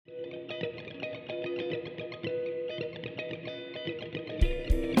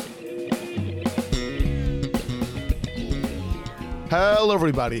Hello,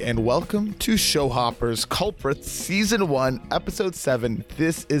 everybody, and welcome to Showhoppers Culprits Season 1, Episode 7.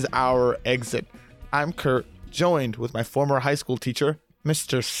 This is our exit. I'm Kurt, joined with my former high school teacher,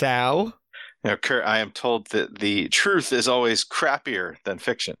 Mr. Sal. Now, Kurt, I am told that the truth is always crappier than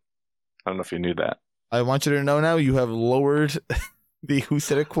fiction. I don't know if you knew that. I want you to know now you have lowered the Who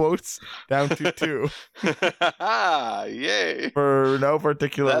Said It quotes down to 2. Yay. For no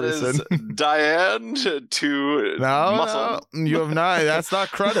particular that reason. Is Diane to muscle. No, you have not. That's not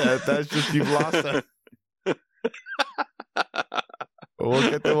credit. That's just you've lost it.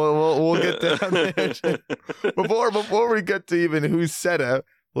 We'll get down there. Before we get to even Who Said It,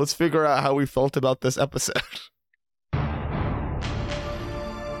 let's figure out how we felt about this episode.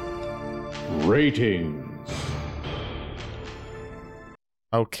 Ratings.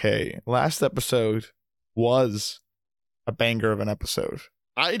 Okay, last episode was a banger of an episode.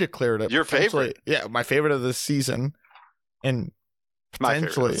 I declared it your favorite. Yeah, my favorite of this season, and my favorite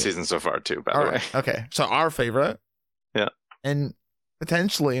potentially of the season so far too. By the way, okay, so our favorite, yeah, and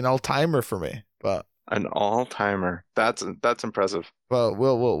potentially an all-timer for me, but an all-timer. That's impressive. Well,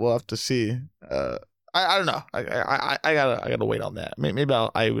 we'll have to see. I don't know. I gotta wait on that. Maybe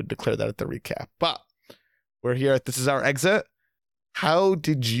I would declare that at the recap. But we're here. This is our exit. How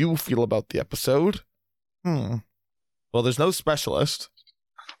did you feel about the episode? Well, there's no specialist.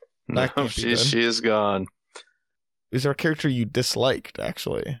 No, she is gone. Is there a character you disliked,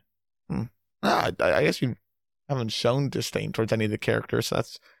 actually? I guess you haven't shown disdain towards any of the characters, so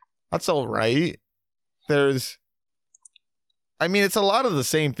that's all right. It's a lot of the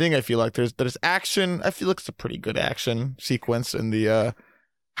same thing, I feel like. There's action. I feel like it's a pretty good action sequence in the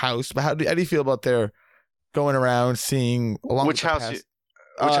house. But how do you feel about their going around seeing along which house? Which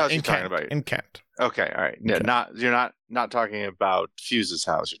house are you talking about? In Kent. Okay, all right. Yeah, okay. You're not talking about Fuse's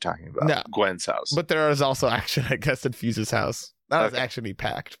house. You're talking about Gwen's house. But there is also action, I guess, at Fuse's house. Not as action-y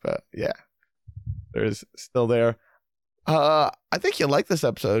packed, but yeah, there's still there. I think you like this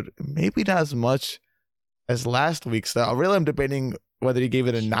episode. Maybe not as much as last week's. Though, really, I'm debating whether you gave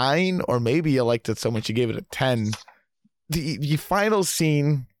it a 9 or maybe you liked it so much you gave it a 10. The final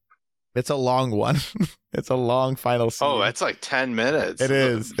scene. It's a long one. It's a long final scene. Oh, it's like 10 minutes. It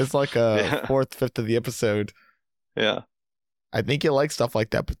is. It's like a fourth, fifth of the episode. Yeah. I think you like stuff like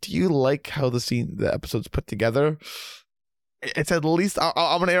that, but do you like how the episode's put together? It's at least, I'm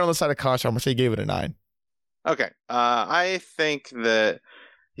going to err on the side of caution. I'm going to say you gave it a 9. Okay. I think that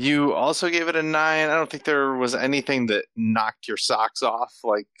you also gave it a 9. I don't think there was anything that knocked your socks off,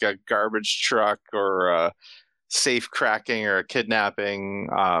 like a garbage truck or a safe cracking or a kidnapping.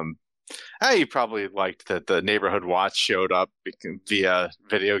 You probably liked that the neighborhood watch showed up via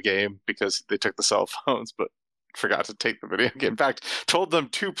video game because they took the cell phones, but forgot to take the video game. In fact, told them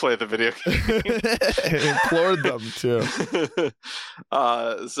to play the video game. Implored them to.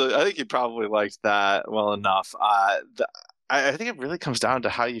 So I think you probably liked that well enough. I think it really comes down to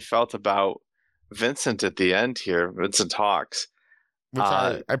how you felt about Vincent at the end here. Vincent Hawks. Which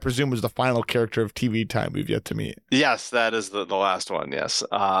I presume was the final character of TV time we've yet to meet. Yes, that is the last one. Yes.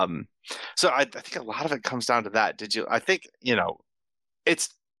 So I think a lot of it comes down to that. I think it's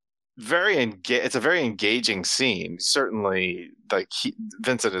it's a very engaging scene. Certainly, like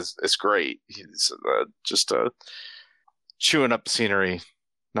Vincent is great. He's just chewing up scenery.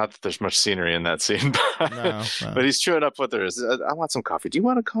 Not that there's much scenery in that scene, but he's chewing up what there is. I want some coffee. Do you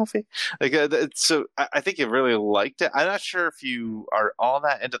want a coffee? So I think you really liked it. I'm not sure if you are all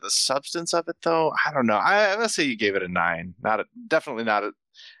that into the substance of it, though. I don't know. I'm gonna say you gave it a 9. Definitely not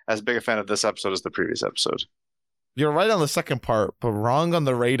as big a fan of this episode as the previous episode. You're right on the second part, but wrong on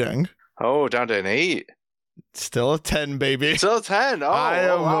the rating. Oh, down to an 8. Still a 10, baby. Still a 10. Oh,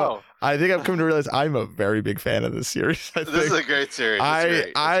 wow. I think I've come to realize I'm a very big fan of this series. This is a great series.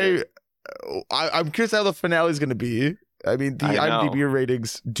 I'm curious how the finale is going to be. I mean, the IMDb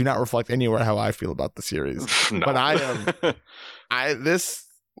ratings do not reflect anywhere how I feel about the series. No. But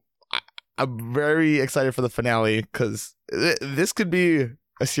I'm very excited for the finale because this could be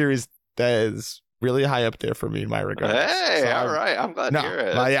a series that is really high up there for me in my regard. Hey, all right. I'm glad to hear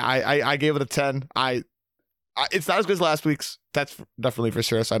it. I gave it a 10. It's not as good as last week's. That's definitely for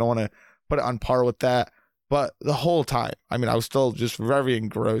sure. So I don't want to put it on par with that. But the whole time, I was still just very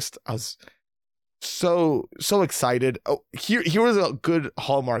engrossed. I was so excited. Oh, here was a good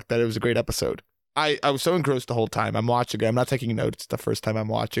hallmark that it was a great episode. I was so engrossed the whole time. I'm watching it. I'm not taking notes the first time I'm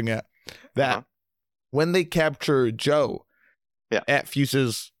watching it. That when they capture Joe at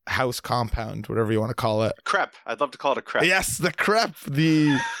Fuse's house compound, whatever you want to call it. Crep. I'd love to call it a crep. Yes, the crep,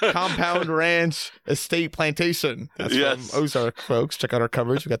 the compound ranch estate plantation. That's from Ozark, folks. Check out our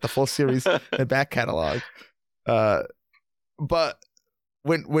coverage. We got the full series and back catalog. But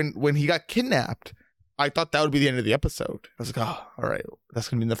when he got kidnapped, I thought that would be the end of the episode. I was like, oh, all right, that's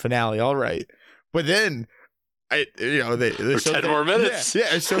gonna be in the finale, all right. But then, they for 10 more minutes.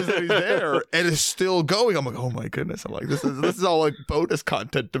 Yeah, it shows that he's there and it's still going. I'm like, oh my goodness. I'm like, this is all like bonus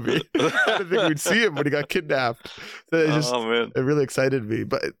content to me. I didn't think we'd see him when he got kidnapped. So it really excited me.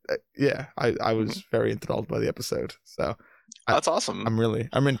 But I was very enthralled by the episode. So that's awesome.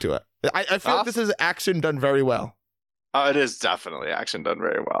 I'm into it. I feel like this is action done very well. It is definitely action done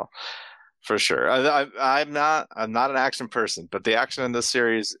very well, for sure. I'm not an action person, but the action in this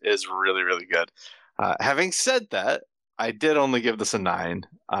series is really, really good. Having said that, I did only give this a 9.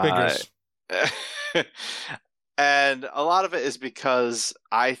 And a lot of it is because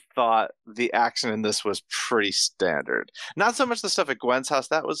I thought the action in this was pretty standard. Not so much the stuff at Gwen's house,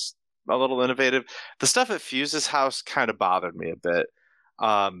 that was a little innovative. The stuff at Fuse's house kind of bothered me a bit.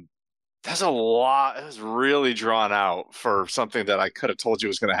 There's a lot. It was really drawn out for something that I could have told you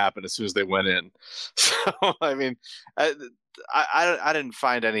was going to happen as soon as they went in. So, I mean, I didn't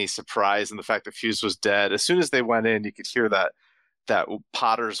find any surprise in the fact that Fuse was dead. As soon as they went in, you could hear that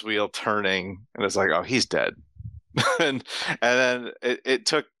potter's wheel turning, and it's like, oh, he's dead. and then it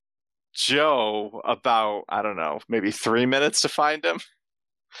took Joe about, I don't know, maybe 3 minutes to find him.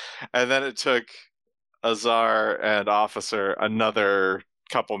 And then it took Azar and Officer another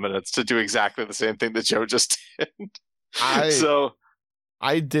couple minutes to do exactly the same thing that Joe just did.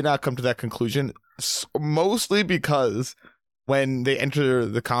 I did not come to that conclusion, mostly because when they enter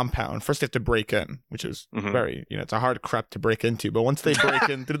the compound, first they have to break in, which is very, it's a hard crap to break into. But once they break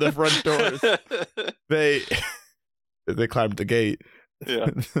in through the front doors, they climb the gate. Yeah.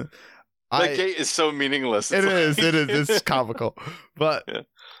 The gate is so meaningless. It is. It's comical. But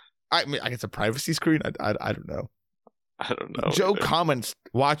I mean, I guess a privacy screen. I don't know. I don't know. Joe comments,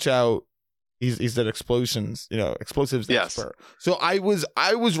 "Watch out! He's an explosives expert." So I was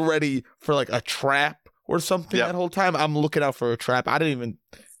ready for like a trap or something that whole time. I'm looking out for a trap. I didn't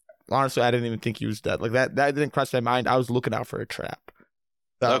even think he was dead. Like that didn't cross my mind. I was looking out for a trap.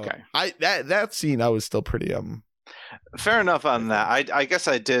 So okay. That scene I was still pretty Fair enough on that. I guess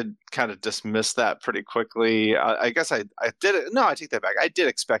I did kind of dismiss that pretty quickly. I guess I did it. No, I take that back. I did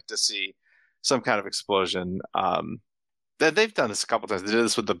expect to see some kind of explosion. They've done this a couple times. They did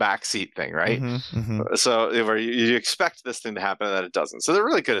this with the backseat thing, right? So where you expect this thing to happen and then it doesn't. So they're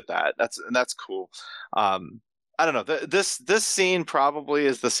really good at that. That's cool. I don't know. This scene probably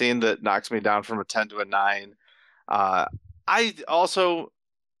is the scene that knocks me down from a 10 to a 9. I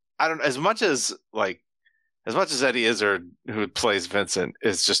don't, as much as Eddie Izzard, who plays Vincent,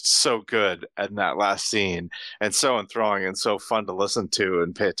 is just so good in that last scene and so enthralling and so fun to listen to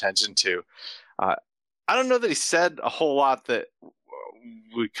and pay attention to. I don't know that he said a whole lot that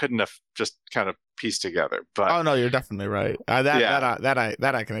we couldn't have just kind of pieced together. But oh no, you're definitely right.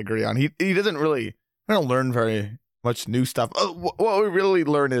 That I can agree on. He doesn't really. I don't learn very much new stuff. What we really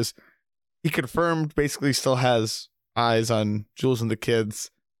learn is he confirmed basically still has eyes on Jules and the kids,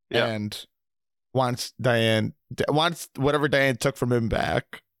 and wants whatever Diane took from him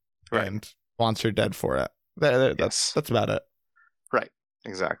back, and wants her dead for it. That's about it. Right.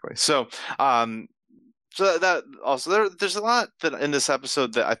 Exactly. So, so that also there's a lot that in this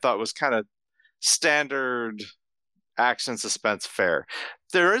episode that I thought was kind of standard action suspense fare.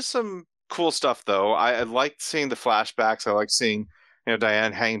 There is some cool stuff though. I liked seeing the flashbacks. I liked seeing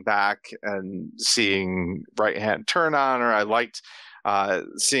Diane hang back and seeing right hand turn on her. I liked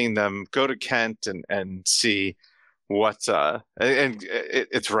seeing them go to Kent and see what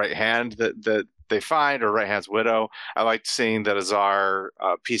it's right hand that they find, or right hand's widow. I liked seeing that Azar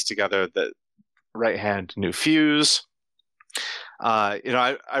piece together that right hand knew Fuse. I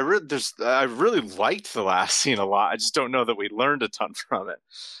really liked the last scene a lot. I just don't know that we learned a ton from it.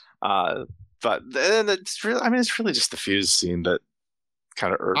 But then it's really just the Fuse scene that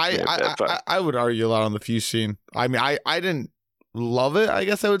kind of irked me a bit. But I would argue a lot on the Fuse scene. I mean, I didn't love it, I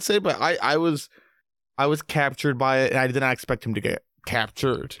guess I would say, but I was captured by it, and I did not expect him to get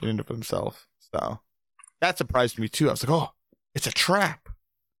captured in and of himself. So that surprised me too. I was like, oh, it's a trap.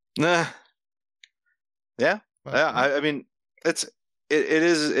 Nah. Yeah. I mean, it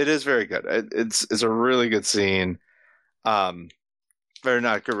is very good. It's a really good scene. Very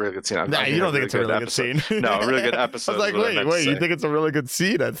not good, really good scene. You don't think it's a really good scene? No, a really good episode. I was like, wait, you think it's a really good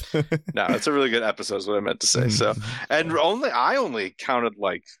scene? No, it's a really good episode is what I meant to say. So, and I only counted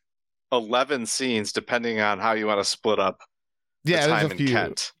like 11 scenes, depending on how you want to split up the time in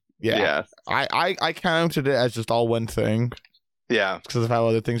Kent. Yeah. I counted it as just all one thing. Yeah. Because of how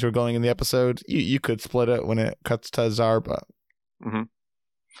other things were going in the episode. You could split it when it cuts to Azar, but...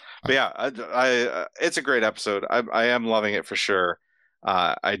 But yeah, it's a great episode. I am loving it for sure.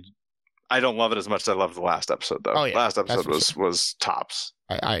 I don't love it as much as I loved the last episode, though. Oh, yeah. Last episode was tops.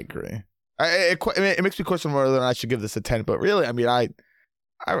 I agree. It makes me question whether or not I should give this a 10, but really, I mean, I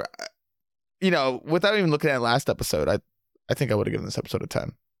without even looking at last episode, I think I would have given this episode a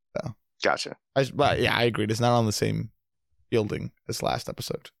 10. So. Gotcha. But yeah, I agreed. It's not on the same fielding as last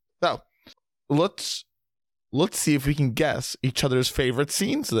episode. So let's see if we can guess each other's favorite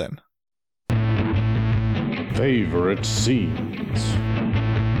scenes then. Favorite scenes.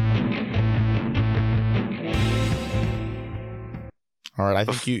 All right, I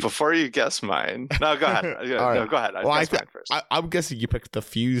think before you guess mine. No, go ahead. No, go ahead. I guess mine first. I'm guessing you picked the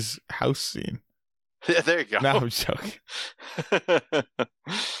Fuse house scene. Yeah, there you go. No, I'm joking.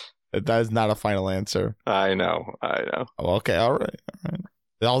 That is not a final answer. I know. Oh, okay, all right.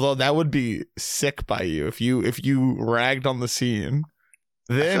 Although that would be sick by you if you ragged on the scene,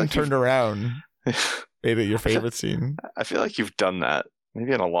 then like turned around, made it your favorite scene. I feel like you've done that.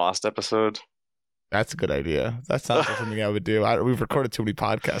 Maybe in a Lost episode. That's a good idea. That's not something I would do. We've recorded too many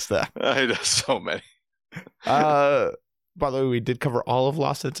podcasts that. I know so many. By the way, we did cover all of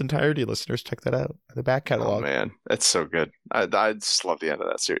Lost in its entirety. Listeners, check that out. The back catalog. Oh man, it's so good. I just love the end of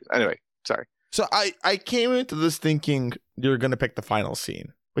that series. Anyway, sorry. So I came into this thinking you're going to pick the final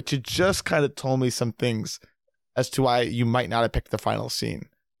scene, but you just kind of told me some things as to why you might not have picked the final scene.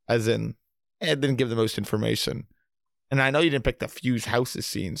 As in, it didn't give the most information. And I know you didn't pick the Fuse houses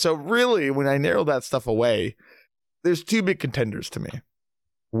scene. So really, when I narrowed that stuff away, there's two big contenders to me.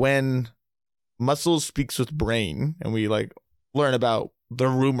 When Muscles speaks with Brain, and we learn about the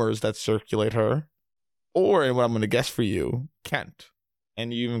rumors that circulate her, or in what I'm going to guess for you, Kent.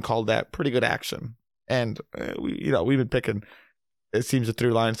 And you even called that pretty good action. And we've been picking, it seems, a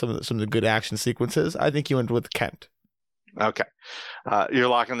through line, some of the good action sequences. I think you went with Kent. Okay, you're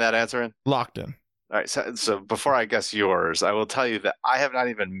locking that answer in. Locked in. All right, so before I guess yours, I will tell you that I have not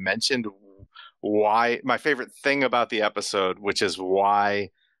even mentioned why my favorite thing about the episode, which is why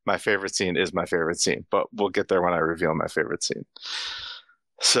my favorite scene is my favorite scene. But we'll get there when I reveal my favorite scene.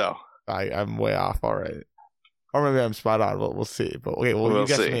 So I'm way off. All right, or maybe I'm spot on. We'll see. But okay, well, you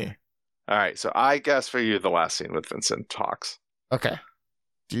guess see. Me. All right, so I guess for you the last scene with Vincent talks. Okay.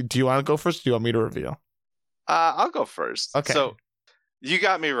 Do you want to go first? Or do you want me to reveal? I'll go first. Okay. So you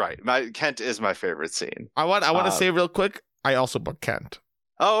got me right. Kent is my favorite scene. I want to say real quick, I also booked Kent.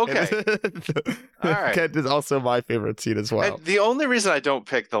 Oh, okay. All right. Kent is also my favorite scene as well. And the only reason I don't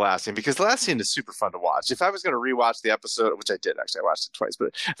pick the last scene, because the last scene is super fun to watch. If I was going to rewatch the episode, which I did actually, I watched it twice, but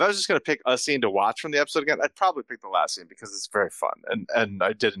if I was just going to pick a scene to watch from the episode again, I'd probably pick the last scene because it's very fun and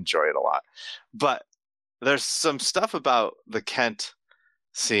I did enjoy it a lot. But there's some stuff about the Kent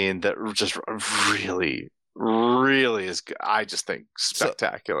scene that just really is, I just think,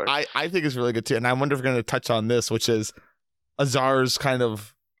 spectacular. So I think it's really good too, and I wonder if we're going to touch on this, which is Azar's kind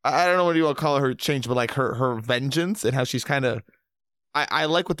of, I don't know what you want to call her change, but her vengeance and how she's kind of, I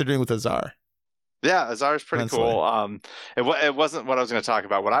like what they're doing with Azar. Yeah, Azar's pretty cool. It wasn't what I was going to talk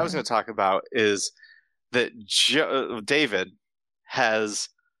about. What I was going to talk about is that David has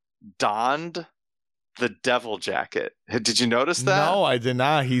donned the devil jacket. Did you notice that? No, I did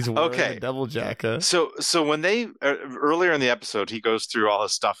not. He's wearing the devil jacket. So when they earlier in the episode, he goes through all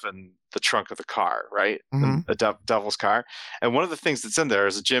his stuff in the trunk of the car, right? Mm-hmm. The devil's car. And one of the things that's in there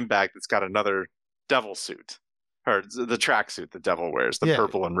is a gym bag that's got another devil suit, or the tracksuit the devil wears, the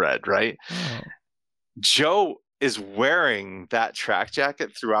purple and red, right? Oh. Joe is wearing that track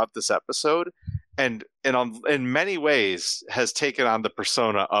jacket throughout this episode, and in many ways has taken on the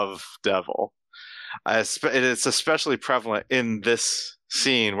persona of devil. It's especially prevalent in this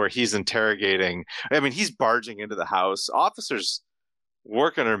scene where he's interrogating. I mean, he's barging into the house. Officers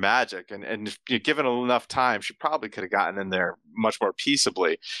working her magic, and given enough time, she probably could have gotten in there much more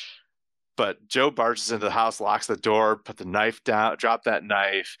peaceably. But Joe barges into the house, locks the door, put the knife down, drop that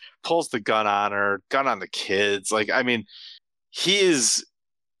knife, pulls the gun on her, gun on the kids. I mean, he is.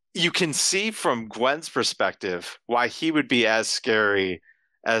 You can see from Gwen's perspective why he would be as scary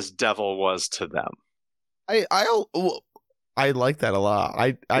as Devil was to them. I like that a lot.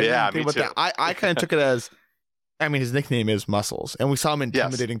 I didn't think about that. I kind of took it as, I mean, his nickname is Muscles, and we saw him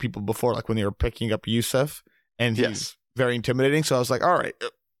intimidating people before, like when they were picking up Yusuf, and he's very intimidating. So I was like, all right,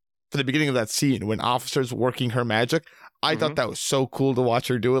 for the beginning of that scene when officers working her magic, I thought that was so cool to watch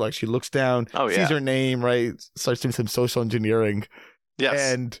her do it. Like she looks down, sees her name, right, starts doing some social engineering.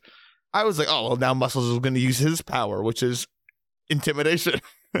 Yes, and I was like, oh well, now Muscles is going to use his power, which is intimidation.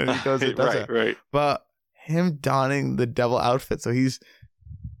 And he goes, right. But him donning the devil outfit, so he's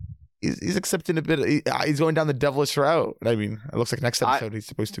he's accepting a bit. He's going down the devilish route. I mean, it looks like next episode he's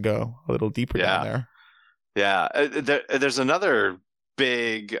supposed to go a little deeper down there. Yeah, there's another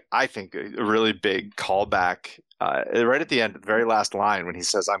big, I think, a really big callback right at the end, the very last line when he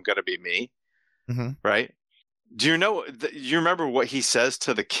says, "I'm gonna be me." Mm-hmm. Right? Do you know? You remember what he says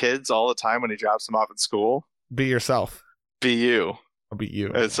to the kids all the time when he drops them off at school? Be yourself. Be you. I'll be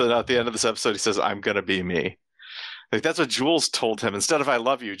you. And so at the end of this episode, he says, "I'm gonna be me." Like that's what Jules told him. Instead of "I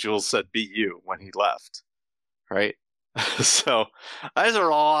love you," Jules said, "Be you" when he left. Right? So there's a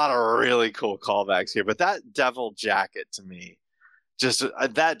lot of really cool callbacks here. But that devil jacket to me,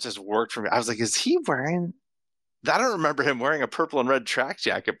 that just worked for me. I was like, is he wearing? I don't remember him wearing a purple and red track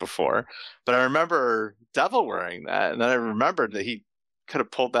jacket before, but I remember Devil wearing that, and then I remembered that he could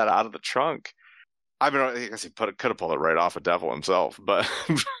have pulled that out of the trunk. I mean, I guess he could have pulled it right off of Devil himself, but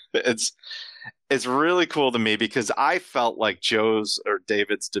it's really cool to me because I felt like Joe's or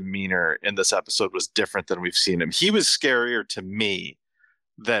David's demeanor in this episode was different than we've seen him. He was scarier to me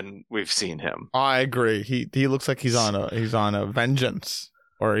than we've seen him. I agree. He looks like he's on a vengeance,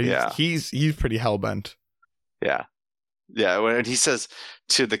 or he's pretty hellbent. Yeah. Yeah, when he says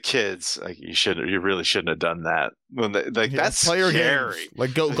to the kids, like you really shouldn't have done that. When that's scary. Games.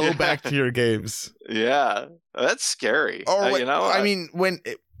 Like go back to your games. Yeah, that's scary. Or I mean, when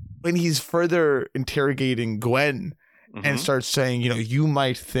he's further interrogating Gwen and starts saying, you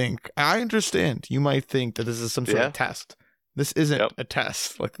might think, I understand, you might think that this is some sort of test. This isn't a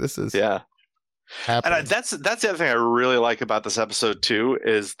test. Like this is happening. And that's the other thing I really like about this episode too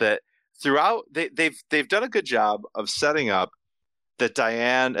is that. Throughout, they've done a good job of setting up that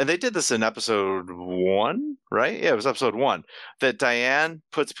Diane, and they did this in episode 1, right? Yeah, it was episode 1, that Diane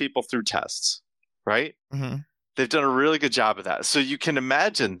puts people through tests, right? Mm-hmm. They've done a really good job of that. So you can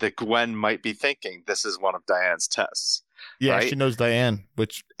imagine that Gwen might be thinking this is one of Diane's tests. Yeah, right? She knows Diane,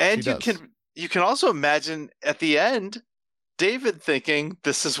 and you can also imagine at the end David thinking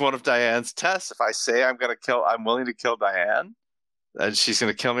this is one of Diane's tests. If I say I'm willing to kill Diane, and she's going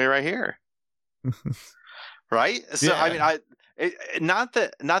to kill me right here. Right? So, I mean, not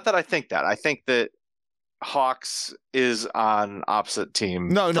that I think that. I think that Hawks is on opposite team.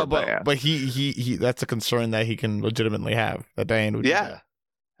 No, but he that's a concern that he can legitimately have, that Diane would do that.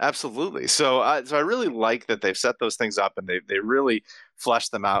 Absolutely. So I really like that they've set those things up and they really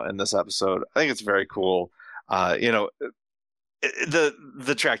fleshed them out in this episode. I think it's very cool. The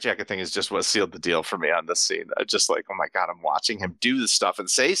track jacket thing is just what sealed the deal for me on this scene. Just like, oh my God, I'm watching him do this stuff and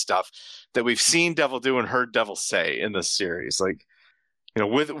say stuff that we've seen Devil do and heard Devil say in this series. Like,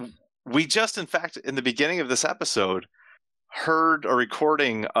 we just, in fact, in the beginning of this episode, heard a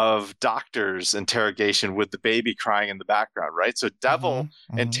recording of Doctor's interrogation with the baby crying in the background, right? So Devil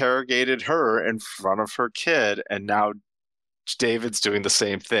interrogated her in front of her kid, and now David's doing the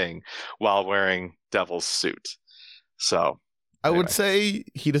same thing while wearing Devil's suit. So I would say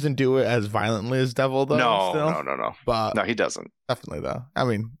he doesn't do it as violently as Devil, though. No. But no, he doesn't. Definitely, though. I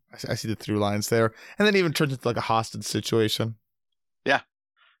mean, I see the through lines there. And then even turns into like a hostage situation.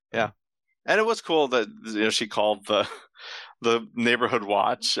 Yeah. And it was cool that she called the neighborhood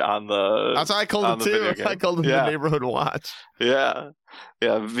watch on the. That's what I called it too. I called it the neighborhood watch. Yeah,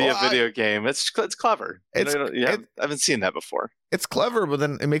 via video game. It's clever. I haven't seen that before. It's clever, but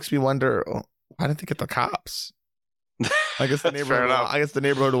then it makes me wonder, why didn't they get the cops? I guess the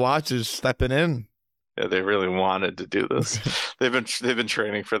neighborhood watch is stepping in. Yeah, they really wanted to do this. They've been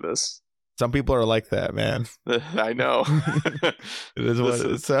training for this. Some people are like that, man. I know. It is what it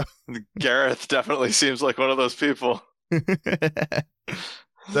is. So. Gareth definitely seems like one of those people.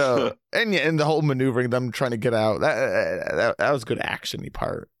 So, and the whole maneuvering, them trying to get out, that was good action-y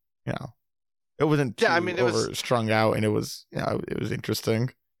part. It wasn't too strung out, and it was it was interesting.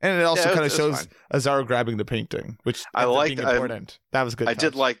 And it also kind of shows Azar grabbing the painting, which I like. Important. That was good. I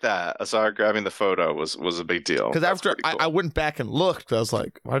did like that. Azar grabbing the photo was a big deal. Because after cool. I went back and looked, I was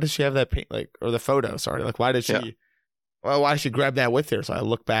like, why does she have that paint? Or the photo? Sorry, like why did she? Yeah. Well, why did she grab that with her? So I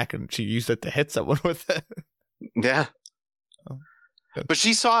looked back and she used it to hit someone with it. Yeah. But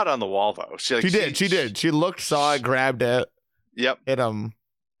she saw it on the wall though. She did. She looked, saw it, grabbed it. Yep. Hit him,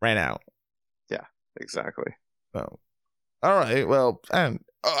 ran out. Yeah. Exactly. So, all right. Well, and.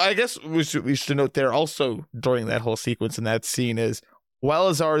 I guess we should note there also during that whole sequence in that scene is while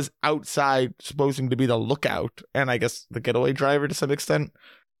Azar's outside supposing to be the lookout and I guess the getaway driver to some extent,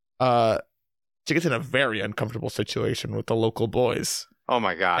 she gets in a very uncomfortable situation with the local boys. Oh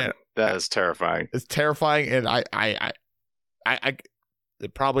my God, that is terrifying. It's terrifying, and I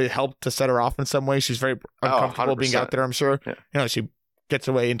it probably helped to set her off in some way. She's very uncomfortable being out there, I'm sure. Yeah. She gets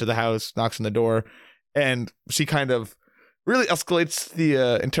away into the house, knocks on the door, and she kind of really escalates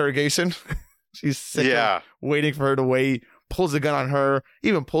the interrogation. She's sitting waiting for her to wait, pulls the gun on her,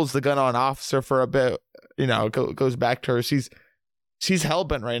 even pulls the gun on Officer for a bit. Goes back to her. She's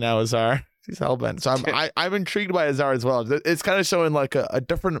hellbent right now, Azar. She's hellbent. So I'm intrigued by Azar as well. It's kind of showing like a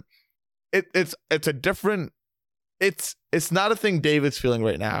different. It's a different. It's not a thing David's feeling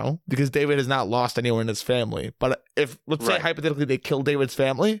right now because David has not lost anyone in his family. But if let's say hypothetically they kill David's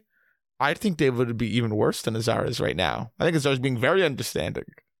family, I think David would be even worse than Azar is right now. I think Azar is being very understanding,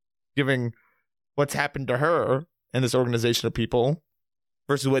 given what's happened to her and this organization of people,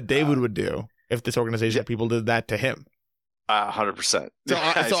 versus what David would do if this organization of people did that to him. 100%.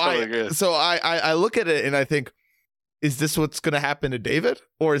 I look at it and I think, is this what's going to happen to David,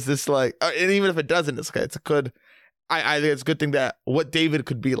 or is this like? And even if it doesn't, it's okay. It's a good. I think it's a good thing that what David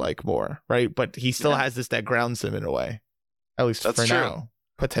could be like more, right? But he still has this that grounds him in a way, at least for now,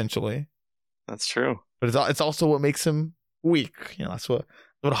 potentially. That's true. But it's also what makes him weak. That's what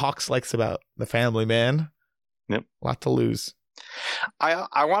Hawks likes about the family, man. Yep, a lot to lose.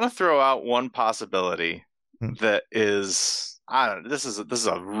 I want to throw out one possibility that is, I don't know. This is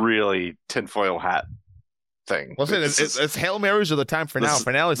a really tinfoil hat thing. Well, it's Hail Marys are the time for now.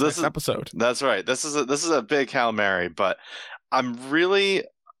 Finale is next episode. That's right. This is a big Hail Mary, but I'm really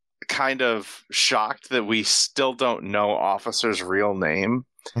kind of shocked that we still don't know Officer's real name.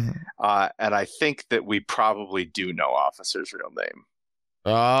 And I think that we probably do know Officer's real name.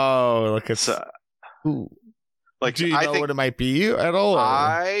 Oh, look at who? Like, do you know what it might be at all?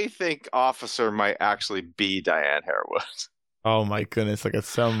 I think Officer might actually be Diane Harewood. Oh my goodness! Like it's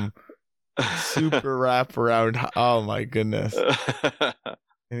some super wraparound. Oh my goodness!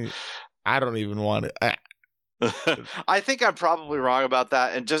 I don't even want it. I think I'm probably wrong about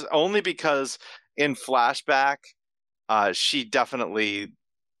that, and just only because in flashback, she definitely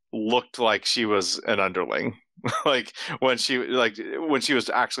looked like she was an underling, like when she was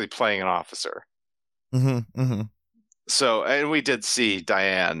actually playing an officer. So, and we did see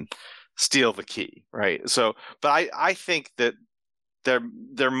Diane steal the key, right? So, but I think that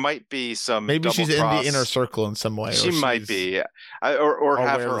there might be some maybe she's in the inner circle in some way. She might be, or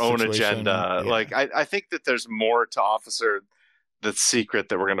have her own agenda. Yeah. Like I think that there's more to Officer that's secret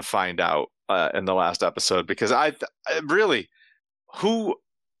that we're going to find out in the last episode, because I really, who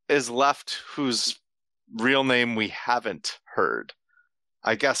is left whose real name we haven't heard?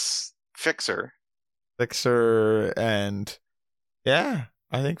 I guess Fixer, and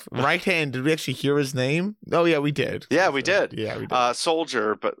I think Right Hand. Did we actually hear his name? Oh yeah, we did. Yeah, we did. Yeah, we did.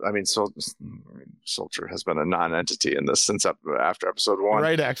 Soldier, but I mean, Soldier has been a non-entity in this since after episode 1.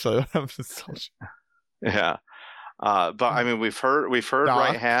 Right, actually. Yeah. But I mean, we've heard Doc.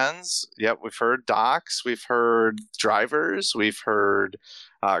 Right Hands. Yep, we've heard Docs. We've heard Drivers. We've heard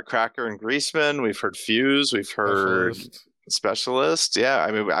Cracker and Greaseman. We've heard Fuse. We've heard Specialist. Yeah,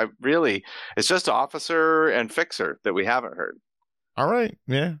 I mean, it's just Officer and Fixer that we haven't heard. All right.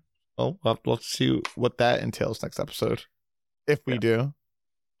 Yeah. Well, we'll see what that entails next episode, if we do.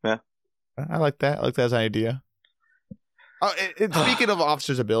 Yeah. I like that. I like that as an idea. Oh, and speaking of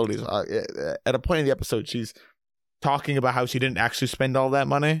Officer's abilities, at a point in the episode, she's talking about how she didn't actually spend all that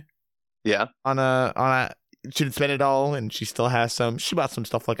money. Yeah. She didn't spend it all, and she still has some. She bought some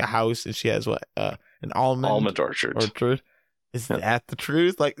stuff like a house, and she has an almond orchard. Is that the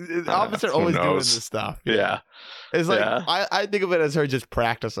truth? Like, the Officer always doing this stuff. Yeah. It's like, I think of it as her just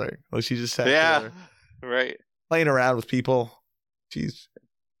practicing. Like, she just sat right, playing around with people. She's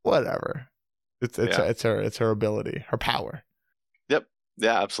whatever. It's her ability, her power. Yep.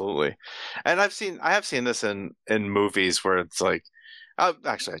 Yeah, absolutely. And I have seen this in movies where it's like,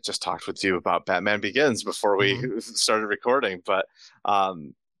 actually, I just talked with you about Batman Begins before we started recording, but I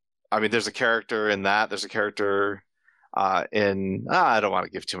mean, there's a character in that. There's a character in I don't want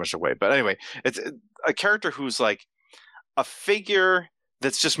to give too much away, but anyway, it's a character who's like a figure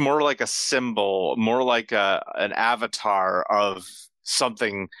that's just more like a symbol, more like an avatar of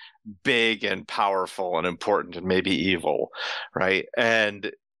something big and powerful and important and maybe evil, right? And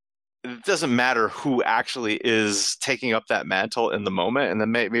it doesn't matter who actually is taking up that mantle in the moment, and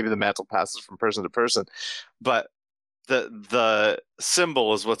then maybe the mantle passes from person to person, but the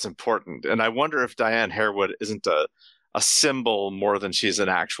symbol is what's important. And I wonder if Diane Harewood isn't a symbol more than she's an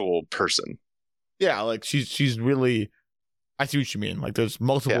actual person. Yeah, like she's really, I see what you mean. Like there's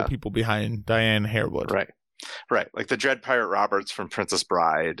multiple people behind Diane Harewood. Right. Like the Dread Pirate Roberts from Princess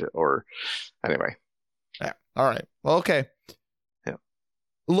Bride, or anyway. Yeah. All right. Well, okay. Yeah.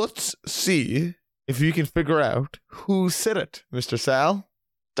 Let's see if you can figure out who said it, Mr. Sal.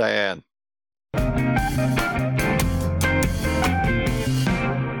 Diane.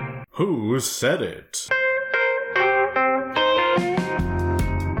 Who said it?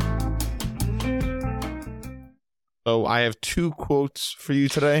 So I have 2 quotes for you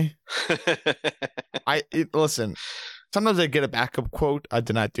today. Listen. Sometimes I get a backup quote. I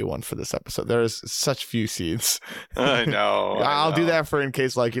did not do one for this episode. There's such few scenes. I know. I'll do that for in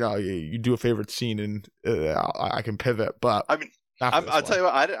case, like, you do a favorite scene and I can pivot. But I mean, I'll tell you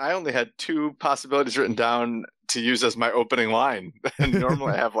what. I only had 2 possibilities written down to use as my opening line, and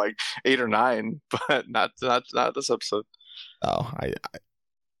normally I have like 8 or 9, but not this episode. Oh, it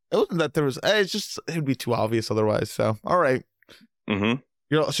wasn't that there was. It's just it'd be too obvious otherwise. So all right. Mm-hmm.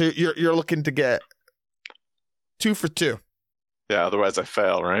 You're looking to get 2 for 2. Yeah, otherwise I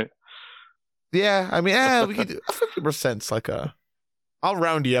fail, right? Yeah, I mean, we could do 50%. Like I'll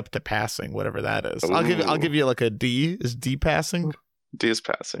round you up to passing, whatever that is. Ooh. I'll give you like a D. Is D passing? D is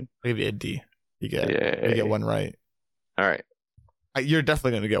passing. I'll give you a D. You get one right. All right. You're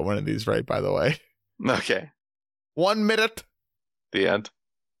definitely going to get one of these right, by the way. Okay. 1 minute. The end.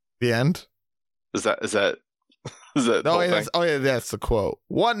 The end. Is that the whole thing? That's the quote.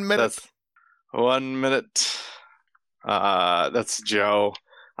 1 minute. That's 1 minute. That's Joe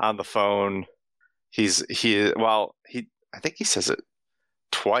on the phone. I think he says it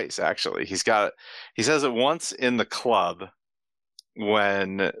twice actually. He says it once in the club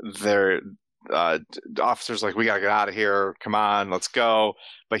when they're officers like, we gotta get out of here, come on, let's go.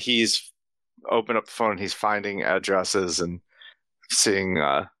 But he's opened up the phone and he's finding addresses and seeing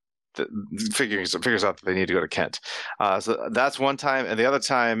figures out that they need to go to Kent. So that's one time, and the other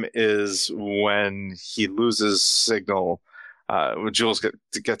time is when he loses signal. When Jules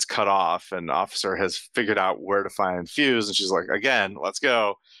gets cut off, and officer has figured out where to find Fuse, and she's like, "Again, let's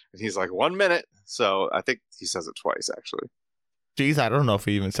go." And he's like, 1 minute. So I think he says it twice, actually. Jeez, I don't know if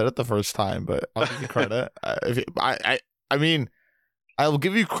he even said it the first time, but I'll give you credit. I mean, I will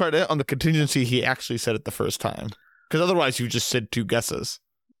give you credit on the contingency he actually said it the first time, because otherwise you just said 2 guesses.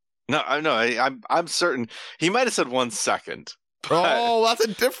 No, I'm certain he might have said 1 second. But... Oh, that's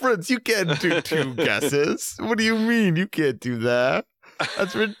a difference. You can't do 2 guesses. What do you mean? You can't do that.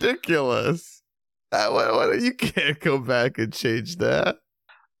 That's ridiculous. You can't go back and change that.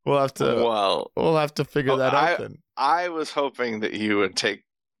 We'll have to figure that out then. I was hoping that you would take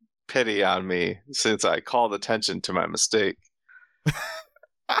pity on me since I called attention to my mistake.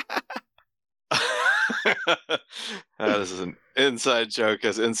 This is an inside joke,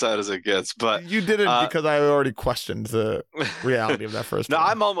 as inside as it gets. But you didn't, because I already questioned the reality of that first No, one.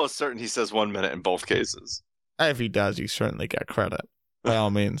 I'm almost certain he says 1 minute in both cases. If he does, you certainly get credit. By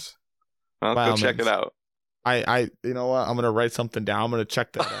all means. I'll go check it out. You know what? I'm going to write something down. I'm going to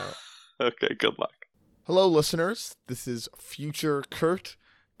check that out. Okay, good luck. Hello, listeners. This is Future Kurt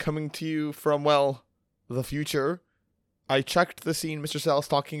coming to you from, the future. I checked the scene Mr. Sal's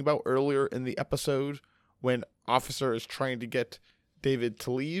talking about earlier in the episode when Officer is trying to get David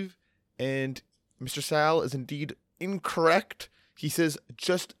to leave, and Mr. Sal is indeed incorrect. He says,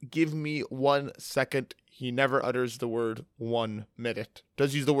 "Just give me 1 second." He never utters the word 1 minute.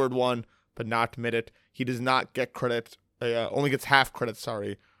 Does use the word 1, but not minute. He does not get credit, only gets half credit,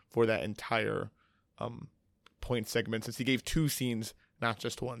 for that entire point segment, since he gave 2 scenes, not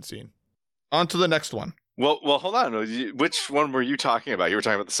just 1 scene. On to the next one. Well, hold on. Which one were you talking about? You were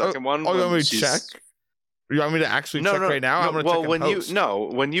talking about the second one? Oh, you want me to check? You want me to actually check right now? I'm gonna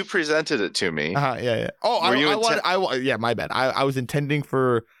check when you presented it to me. Yeah. Oh, yeah, my bad. I was intending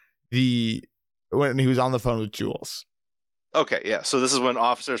for when he was on the phone with Jules. Okay, yeah. So this is when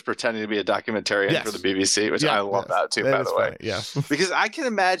officers pretending to be a documentarian for the BBC, which I love that too, by the way. Funny. Yeah. Because I can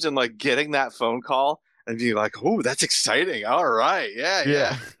imagine like getting that phone call and being like, "Oh, that's exciting. All right.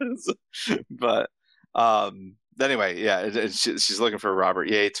 Yeah." But anyway, yeah, she's looking for Robert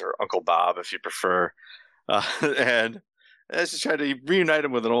Yates, or Uncle Bob if you prefer. And she's trying to reunite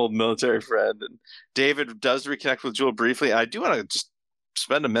him with an old military friend. And David does reconnect with Jules briefly. I do want to just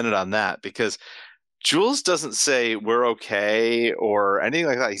spend a minute on that, because Jules doesn't say we're okay or anything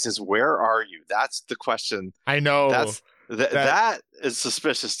like that. He says, "Where are you?" That's the question. I know. That is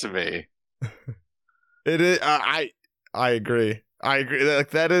suspicious to me. It is. I agree.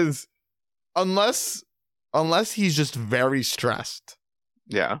 Like, that is, unless he's just very stressed.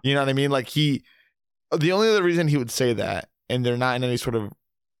 Yeah. You know what I mean? Like, the only other reason he would say that, and they're not in any sort of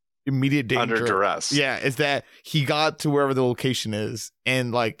immediate danger, under duress, is that he got to wherever the location is,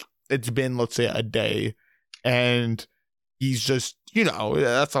 and like it's been, let's say, a day, and he's just,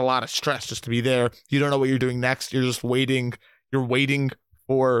 that's a lot of stress just to be there. You don't know what you're doing next. You're just waiting. You're waiting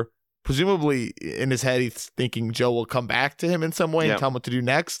for, presumably in his head, he's thinking Joe will come back to him in some way and tell him what to do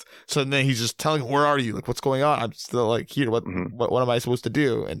next. So then he's just telling him, "Where are you? Like, what's going on? I'm still like here. What am I supposed to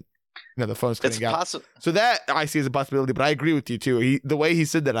do?" And the phone's cutting out. So that I see as a possibility, but I agree with you too. The way he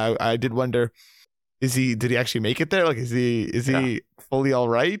said that, I did wonder Did he actually make it there? Like, is he fully all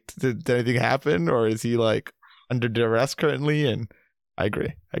right? Did anything happen, or is he like under duress currently? And I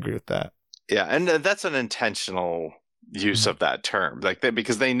agree with that. Yeah, and that's an intentional use of that term, like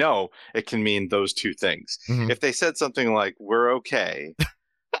because they know it can mean those two things. If they said something like "we're okay,"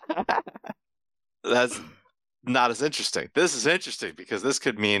 that's not as interesting. This is interesting because this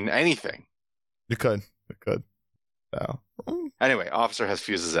could mean anything. It could. So. Anyway, officer has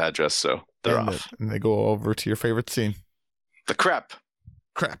Fuse's address, so they're off. And they go over to your favorite scene. The crap.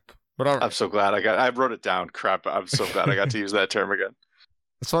 But all right. I'm so glad I wrote it down. Crap. I'm so glad I got to use that term again.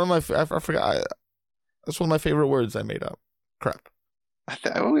 It's one of my. I forgot. That's one of my favorite words I made up. Crap.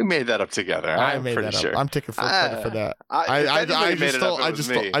 We made that up together. I made that up. I'm taking full credit for that. I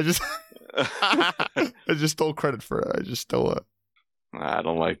just stole credit for it. I just stole it. I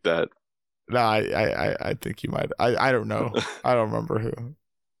don't like that. No, I think you might. I don't know. I don't remember who.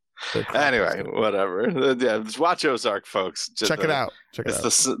 Anyway, whatever. Yeah, just watch Ozark, folks. Check it out. Is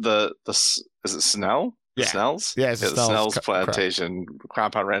it Snell? Yeah. Snell's? Yeah, it's Snell's plantation,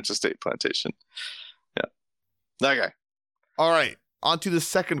 Compound Ranch Estate Plantation. Yeah. Okay. All right. On to the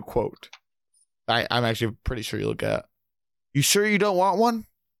second quote. I'm actually pretty sure you'll get. You sure you don't want one?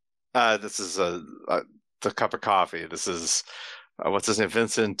 This is the cup of coffee. This is what's his name?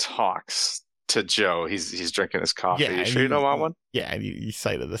 Vincent talks to Joe. He's drinking his coffee. Yeah, you sure you don't want one? Yeah, you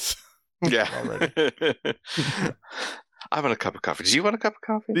cited this. Yeah. Already. I want a cup of coffee. Do you want a cup of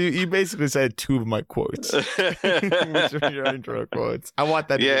coffee? You basically said two of my quotes. Which are your intro quotes. I want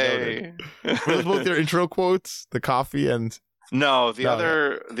that to be noted. Were those both your intro quotes? The coffee and... No, the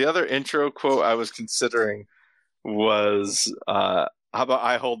other intro quote I was considering was how about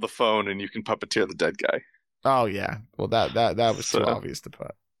I hold the phone and you can puppeteer the dead guy. Oh yeah. Well that was too obvious to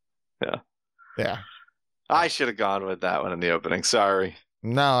put. Yeah. I should have gone with that one in the opening. Sorry.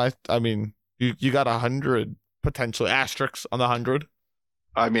 No, I mean you got 100 potential asterisks on the 100.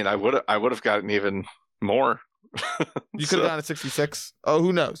 I mean I would have gotten even more. You could have gotten a 66. Oh,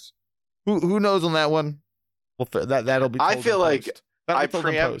 who knows? Who knows on that one? Well, that'll be. I feel like I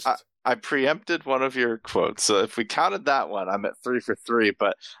preempted one of your quotes. So if we counted that one, I'm at 3 for 3.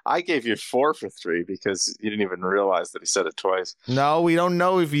 But I gave you 4 for 3 because you didn't even realize that he said it twice. No, we don't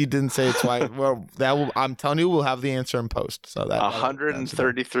know if he didn't say it twice. Well, I'm telling you, we'll have the answer in post. So that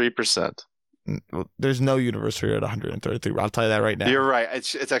 133%. There's no universe here at 133. I'll tell you that right now. You're right.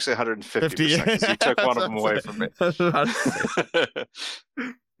 It's actually 150%. Because you took one of them away from me.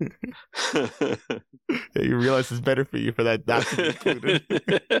 Yeah, you realize it's better for you for that not to be included.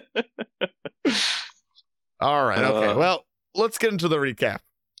 All right. Okay. Well, let's get into the recap.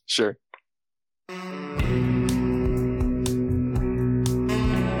 Sure.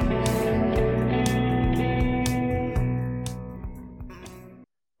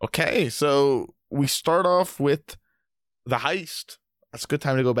 Okay, so we start off with the heist. That's a good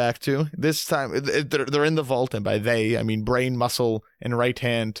time to go back to. This time, they're in the vault, and by they, I mean Brain, Muscle, and Right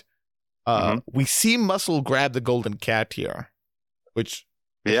Hand. We see Muscle grab the golden cat here, which,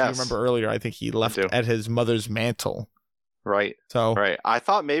 if you remember earlier, I think he left at his mother's mantle. Right. So, right. I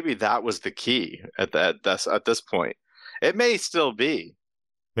thought maybe that was the key at this point. It may still be.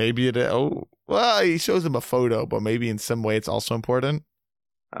 Maybe it. Oh, well, he shows him a photo, but maybe in some way it's also important.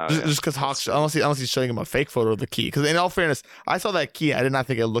 Just because Hawks, unless he's showing him a fake photo of the key. Because in all fairness, I saw that key. I did not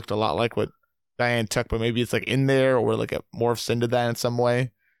think it looked a lot like what Diane took, but maybe it's like in there or like it morphs into that in some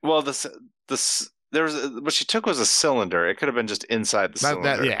way. Well, there was what she took was a cylinder. It could have been just inside the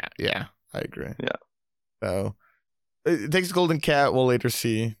cylinder. Yeah, I agree. Yeah. So it takes the golden cat. We'll later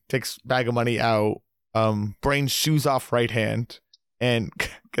see. Takes bag of money out. Brain shoes off Right Hand. And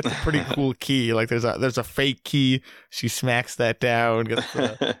gets a pretty cool key. Like there's a fake key. She smacks that down.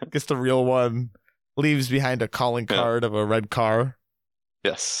 Gets the real one. Leaves behind a calling card of a red car.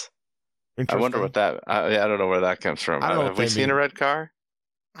 Yes. I wonder what that. I don't know where that comes from. Have we seen a red car?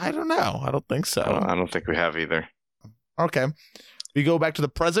 I don't know. I don't think so. I don't think we have either. Okay. We go back to the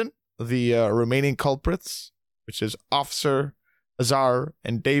present. The remaining culprits, which is Officer, Azar,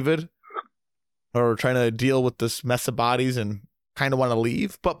 and David, are trying to deal with this mess of bodies and kind of want to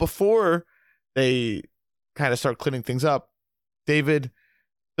leave. But before they kind of start cleaning things up, David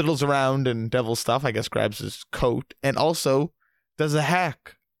fiddles around and devil stuff, I guess grabs his coat, and also does a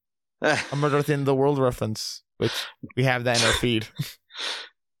hack. A Murder at the End of the World reference, which we have that in our feed.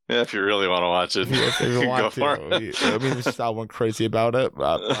 Yeah, if you really want to watch it, if you want to. I mean, we just all went crazy about it.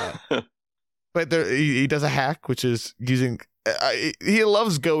 But he does a hack, which is using... he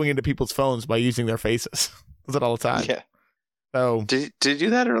loves going into people's phones by using their faces. Does it all the time. Yeah. So did you do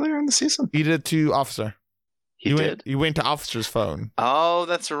that earlier in the season? He did it to Officer. He did? He went to officer's phone. Oh,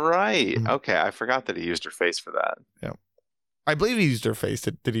 that's right. Mhm. Okay, I forgot that he used her face for that. Yeah. I believe he used her face.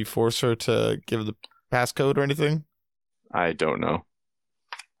 Did he force her to give the passcode or anything? I don't know.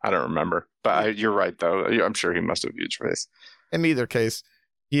 I don't remember. But you're right, though. I'm sure he must have used her face. In either case,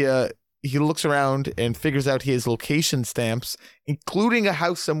 he looks around and figures out he has location stamps, including a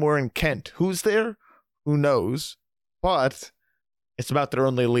house somewhere in Kent. Who's there? Who knows? But it's about their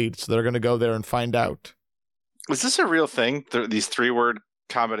only lead, so they're going to go there and find out. Is this a real thing? These 3-word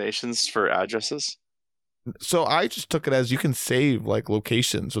combinations for addresses? So I just took it as you can save like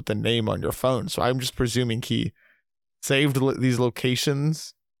locations with the name on your phone. So I'm just presuming he saved these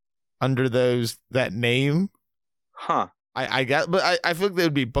locations under that name. Huh. I get, but I feel like they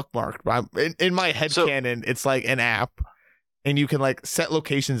would be bookmarked. But in my head canon, it's like an app, and you can like set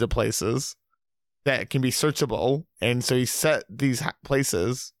locations of places that can be searchable. And so you set these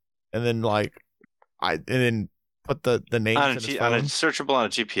places, and then then put the names on in his phone. searchable on a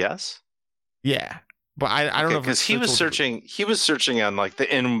GPS. Yeah, but I don't know because he was searching. He was searching on like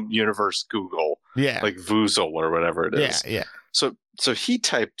the in-universe Google. Yeah, like Voozle or whatever it is. Yeah. So he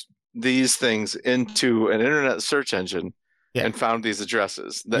typed these things into an internet search engine and found these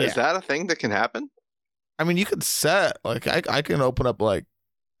addresses. Is that a thing that can happen? I mean, you could set like I can open up like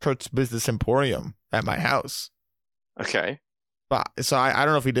Kurt's Business Emporium at my house. Okay. But so I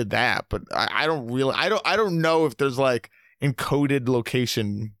don't know if he did that, but I don't know if there's like encoded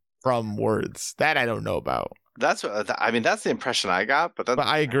location from words that I don't know about. That's the impression I got, but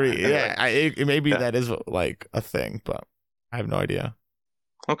I agree. Yeah, maybe Yeah. that is like a thing, but I have no idea.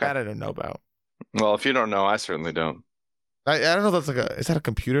 Okay. That I don't know about. Well, if you don't know, I certainly don't. I don't know if that's is that a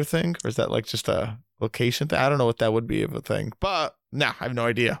computer thing or is that like just a location thing? I don't know what that would be of a thing, but no, I have no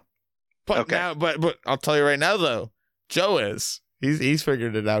idea. But Okay. now, but I'll tell you right now though, Joe he's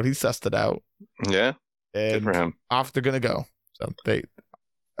figured it out. He's sussed it out. Yeah. And Good for him. off they're gonna go.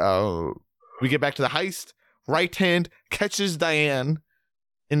 So we get back to the heist. Right hand catches Diane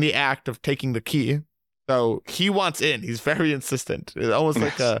in the act of taking the key. So he wants in. He's very insistent. It's almost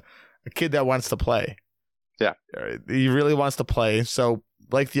like a kid that wants to play. Yeah. He really wants to play. So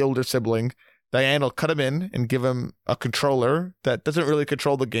like the older sibling, Diane will cut him in and give him a controller that doesn't really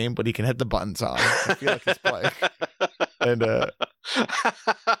control the game, but he can hit the buttons on. I feel like he's playing. And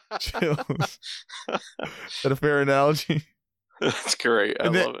chills. Is that a fair analogy? That's great. I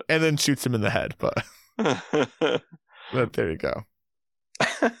love it. And then shoots him in the head, but there you go.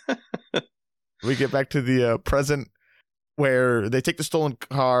 We get back to the present where they take the stolen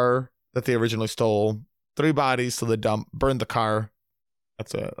car that they originally stole, 3 bodies to the dump, burn the car.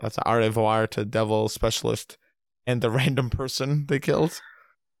 That's a au revoir to devil specialist and the random person they killed.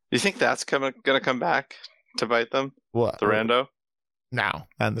 You think that's gonna come back to bite them? What? The rando? No,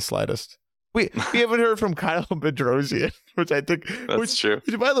 not in the slightest. We haven't heard from Kyle Bedrosian, which I think That's true.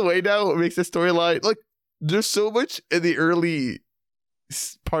 Which, by the way, now makes the storyline like there's so much in the early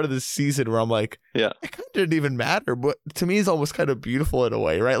part of the season where I'm like, yeah, it kind of didn't even matter, but to me, it's almost kind of beautiful in a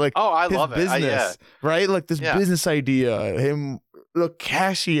way, right? Like, I his love business, it. right? Like this business idea, the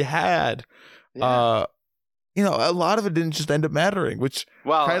cash he had. Yeah. A lot of it didn't just end up mattering, which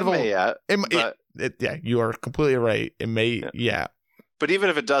kind of you are completely right. It may, But even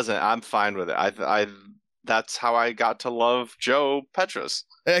if it doesn't, I'm fine with it. I that's how I got to love Joe Petros.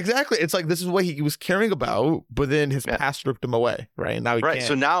 Exactly. It's like this is what he was caring about, but then his past ripped him away, right? And now he can't.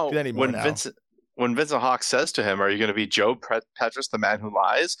 So now do that anymore when Vincent Hawke says to him, "Are you going to be Joe Petros, the man who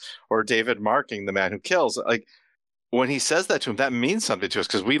lies, or David Marking, the man who kills?" Like when he says that to him, that means something to us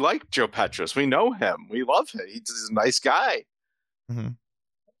because we like Joe Petros. We know him. We love him. He's a nice guy. Mm-hmm.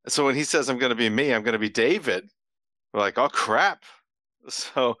 So when he says, "I'm going to be me. I'm going to be David," we're like, "Oh crap!"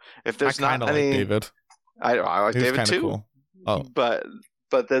 So if there's not any, like David. I like David too. Cool. Oh, but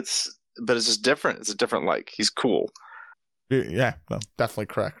it's just different. It's a different like. He's cool. Yeah, no, definitely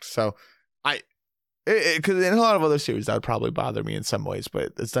correct. So because in a lot of other series that would probably bother me in some ways,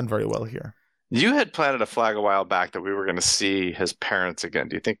 but it's done very well here. You had planted a flag a while back that we were going to see his parents again.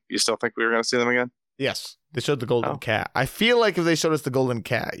 Do you still think we were going to see them again? Yes, they showed the golden cat. I feel like if they showed us the golden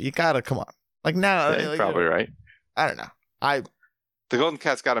cat, you gotta come on. Like now, you're probably right. I don't know. The golden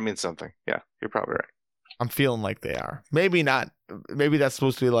cat's got to mean something. Yeah, you're probably right. I'm feeling like they are. Maybe not. Maybe that's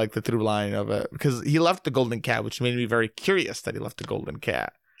supposed to be like the through line of it because he left the golden cat, which made me very curious that he left the golden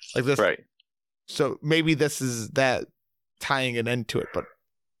cat like this. Right. So maybe this is that tying an end to it, but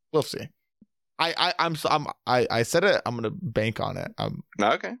we'll see. I said it. I'm gonna bank on it. I'm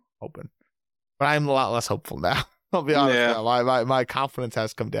okay. Hoping, but I'm a lot less hopeful now. I'll be honest. Yeah. Now. My confidence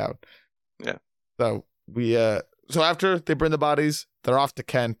has come down. Yeah. So so after they burn the bodies, they're off to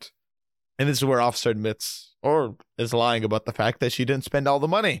Kent. And this is where Officer admits, or is lying about the fact that she didn't spend all the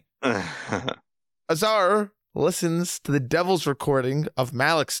money. Azar listens to the devil's recording of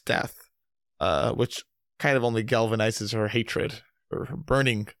Malik's death, which kind of only galvanizes her hatred, or her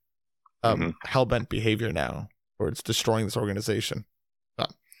burning, hellbent behavior now, towards destroying this organization.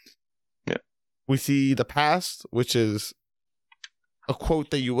 We see the past, which is a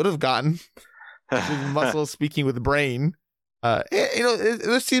quote that you would have gotten. Muscle speaking with brain.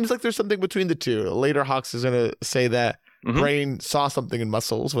 It seems like there's something between the two. Later, Hawks is going to say that Brain saw something in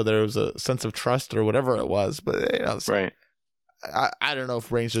Muscles, whether it was a sense of trust or whatever it was. But right. I don't know if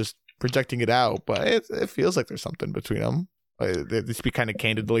Brain's just projecting it out, but it feels like there's something between them. They speak kind of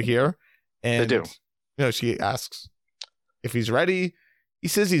candidly here, and they do. She asks if he's ready. He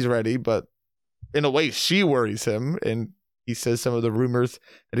says he's ready, but in a way, she worries him, and he says some of the rumors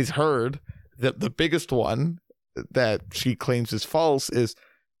that he's heard. The biggest one that she claims is false is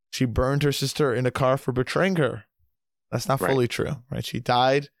she burned her sister in a car for betraying her. That's not fully true, right? She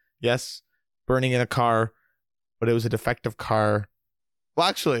died, yes, burning in a car, but it was a defective car. Well,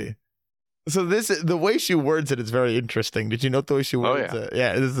 actually, so the way she words it is very interesting. Did you note the way she words it?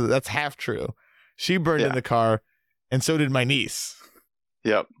 Yeah, that's half true. She burned in the car, and so did my niece.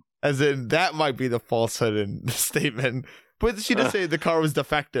 Yep. As in, that might be the falsehood in the statement. But she did say the car was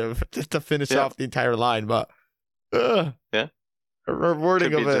defective, just to finish off the entire line. But her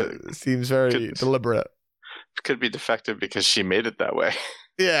wording of it seems very deliberate. Could be defective because she made it that way.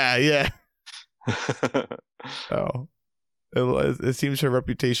 Yeah. Oh, it seems her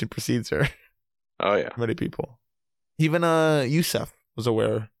reputation precedes her. Oh yeah, many people. Even Yusef was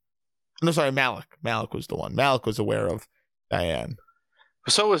aware. No, sorry, Malik. Malik was the one. Malik was aware of Diane.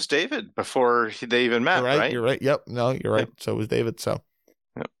 So was David before they even met, right? You're right. Yep. No, you're right. Yep. So was David. So,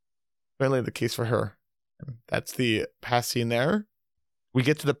 apparently the case for her. That's the past scene there. We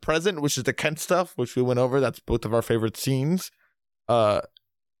get to the present, which is the Kent stuff, which we went over. That's both of our favorite scenes. The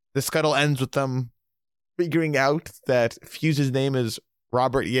scuttle ends with them figuring out that Fuse's name is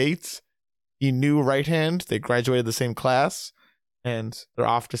Robert Yates. He knew Right Hand. They graduated the same class, and they're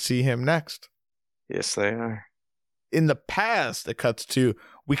off to see him next. Yes, they are. In the past, it cuts to,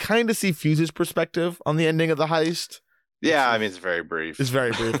 we kind of see Fuse's perspective on the ending of the heist. Yeah, I mean, it's very brief. It's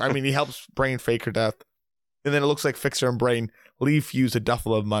very brief. I mean, he helps Brain fake her death. And then it looks like Fixer and Brain leave Fuse a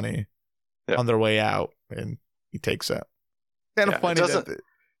duffel of money on their way out, and he takes it. Kind of funny.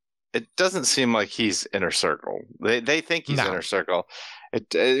 It doesn't seem like he's inner circle. They think he's inner circle.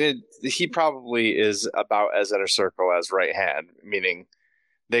 He probably is about as inner circle as Right Hand, meaning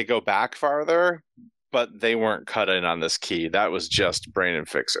they go back farther, but they weren't cut in on this key. That was just Brain and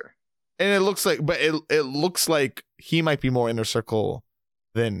Fixer. And it looks like he might be more inner circle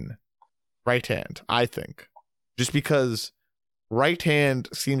than Right Hand, I think. Just because Right Hand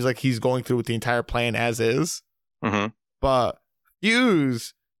seems like he's going through with the entire plan as is. Mm-hmm. But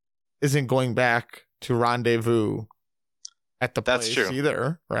Fuse isn't going back to rendezvous at the place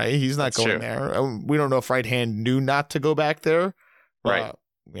either, right? He's not going there. We don't know if Right Hand knew not to go back there. Right.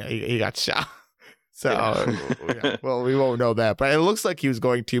 Yeah, he got shot. So, well, we won't know that. But it looks like he was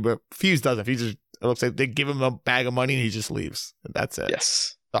going to, but Fuse doesn't. It looks like they give him a bag of money and he just leaves. And that's it.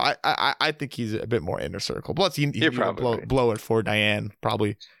 Yes. So I think he's a bit more inner circle. Plus, he blow it for Diane,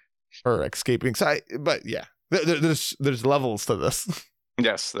 probably her escaping. So, but yeah, there's levels to this.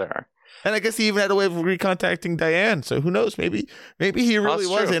 Yes, there are. And I guess he even had a way of recontacting Diane. So who knows? Maybe he really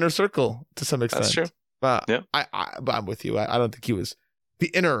was inner circle to some extent. That's true. But but I'm with you. I don't think he was the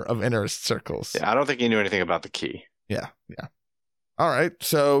inner of inner circles. Yeah, I don't think he knew anything about the key. Yeah. All right.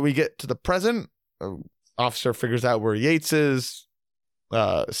 So we get to the present. Officer figures out where Yates is.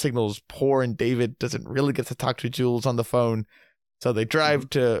 Signals poor, and David doesn't really get to talk to Jules on the phone. So they drive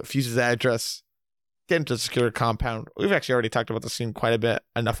to Fuse's address, get into the secure compound. We've actually already talked about the scene quite a bit,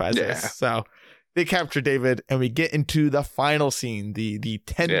 enough as is. So they capture David, and we get into the final scene, the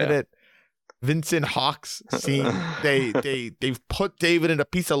 10-minute Vincent Hawks scene. They've put David in a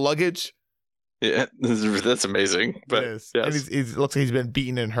piece of luggage. Yeah, that's amazing. But it and it looks like he's been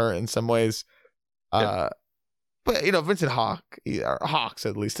beaten and hurt in some ways. But Vincent Hawks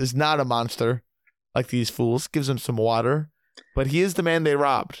at least is not a monster like these fools. Gives him some water, but he is the man they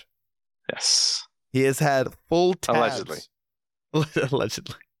robbed. Yes, he has had full tabs.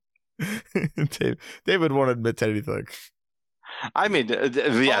 Allegedly. David won't admit to anything. I mean,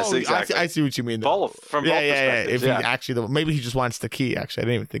 yes, exactly. I see what you mean. Both from both perspectives. If he actually, maybe he just wants the key. Actually, I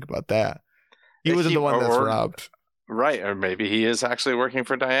didn't even think about that. He wasn't the one that's robbed, right? Or maybe he is actually working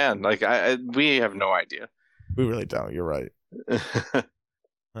for Diane. Like we have no idea. We really don't. You're right.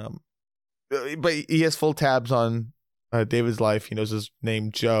 But he has full tabs on David's life. He knows his name,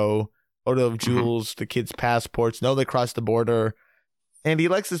 Joe. photo of Jules, the kids' passports, know they crossed the border. And he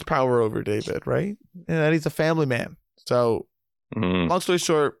likes his power over David, right? And that he's a family man. So, long story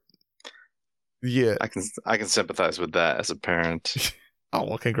short, yeah. I can sympathize with that as a parent. Oh,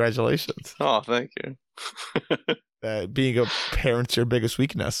 well, congratulations. Oh, thank you. Being a parent's your biggest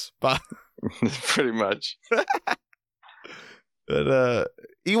weakness. But pretty much. But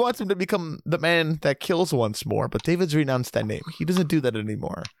he wants him to become the man that kills once more. But David's renounced that name. He doesn't do that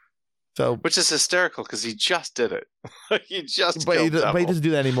anymore. So, which is hysterical because he just did it. He just but he Devil. doesn't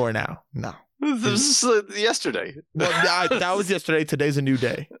do that anymore now. No. This is yesterday. Well, that was yesterday. Today's a new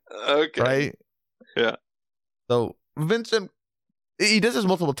day. Okay. Right? Yeah. So Vincent, he does this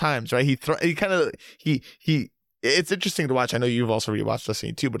multiple times, right? He it's interesting to watch. I know you've also rewatched the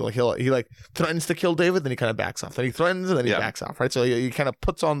scene too, but like he like threatens to kill David, then he kind of backs off. Then he threatens, and then he backs off, right? So he kind of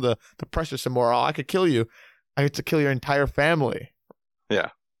puts on the pressure some more. Oh, I could kill you. I get to kill your entire family. Yeah.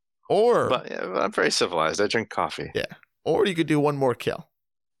 But I'm very civilized. I drink coffee. Yeah. Or you could do one more kill.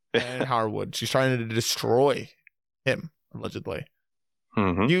 And Harwood, she's trying to destroy him, allegedly.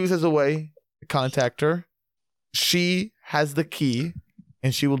 Mm-hmm. Use as a way to contact her. She has the key,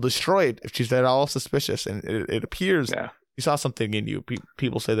 and she will destroy it if she's at all suspicious. And it appears you saw something in you.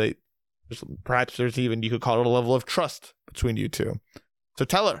 People say that perhaps there's even, you could call it a level of trust between you two. So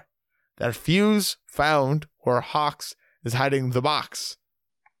tell her that Fuse found where Hawks is hiding the box.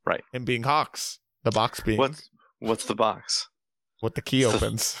 Right. And being Hawks. The box being... What's the box? What the key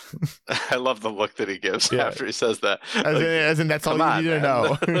opens. I love the look that he gives after he says that. As in that's all you need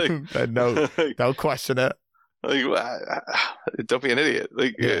to know. Don't question it. Like, don't be an idiot.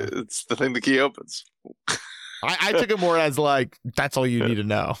 Like, it's the thing the key opens. I took it more as like, that's all you need to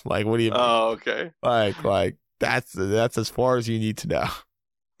know. Like, what do you mean? Oh, okay. Like that's as far as you need to know.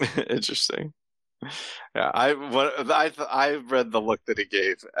 Interesting. Yeah, I read the look that he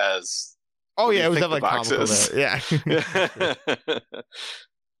gave as. Oh yeah, it was definitely comical. Yeah.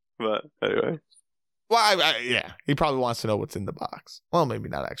 But anyway. Well, he probably wants to know what's in the box. Well, maybe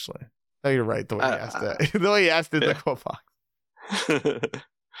not actually. No, you're right. The way he asked it. The way he asked it, like, what box?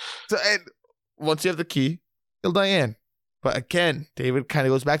 So, and once you have the key, kill Diane. But again, David kind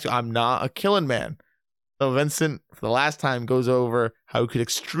of goes back to, I'm not a killing man. So Vincent, for the last time, goes over how he could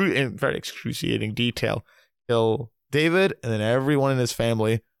in very excruciating detail, kill David and then everyone in his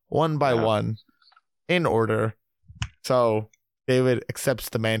family, one by one, in order. So David accepts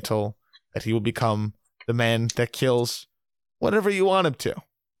the mantle that he will become the man that kills whatever you want him to.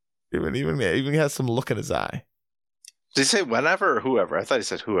 Even has some look in his eye. Did he say whenever or whoever? I thought he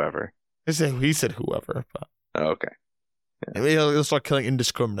said whoever. He said whoever. But okay. Yeah. I mean, he'll start killing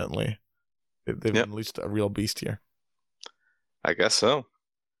indiscriminately. They've unleashed a real beast here. I guess so.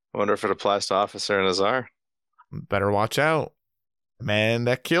 I wonder if it applies to Officer and Azar. Better watch out. The man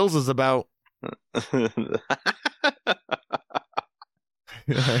that kills is about.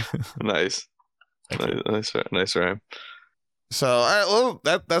 Nice. Nice rhyme. So,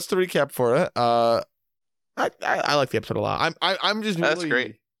 that's the recap for it. I like the episode a lot. I'm just really, that's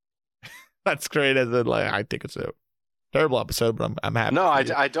great. That's great. As in, like, I think it's a terrible episode, but I'm happy. No, I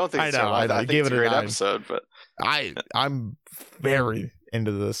don't think so. I think it's a great episode, but I'm very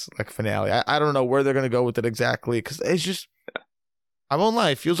into this finale. I don't know where they're gonna go with it exactly because it's just I won't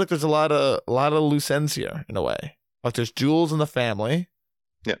lie. It feels like there's a lot of loose ends here in a way. Like there's Jules and the family.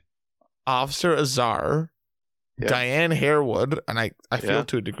 Yeah. Officer Azar. Yeah. Diane Harewood, and I feel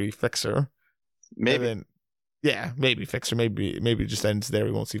to a degree Fixer. Maybe. Then, maybe Fixer. Maybe it just ends there.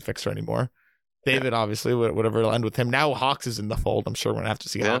 We won't see Fixer anymore. David, obviously, whatever it'll end with him. Now Hawks is in the fold. I'm sure we're going to have to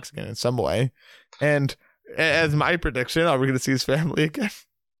see Hawks again in some way. And as my prediction, are we going to see his family again?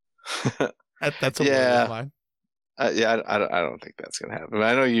 That's a mine. I don't think that's going to happen.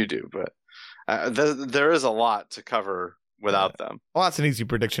 I know you do, but there is a lot to cover without them. Well, that's an easy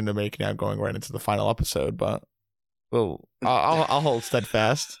prediction to make now going right into the final episode, but I'll hold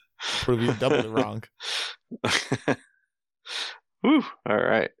steadfast. Prove you doubly wrong. Whew. All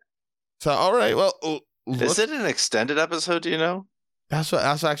right. So, all right. Well, is it an extended episode? Do you know? That's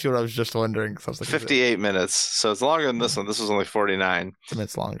actually what I was just wondering. I was like, 58 minutes. So it's longer than this one. This was only 49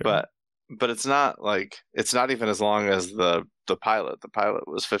 minutes longer. But it's not even as long as the pilot. The pilot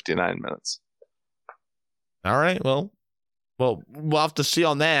was 59 minutes. All right. Well, we'll have to see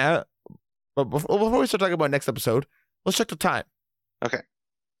on that. But before we start talking about next episode, let's check the time. Okay.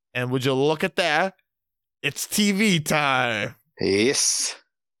 And would you look at that? It's TV time. Yes.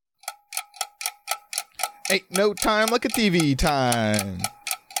 Ain't no time like a TV time.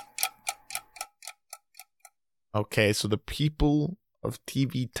 Okay, so the people of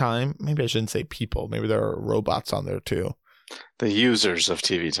TV time, maybe I shouldn't say people. Maybe there are robots on there too. The users of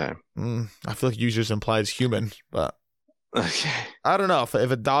TV time. I feel like users implies human, but Okay. I don't know. If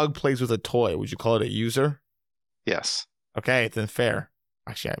a dog plays with a toy, would you call it a user? Yes. Okay, then fair.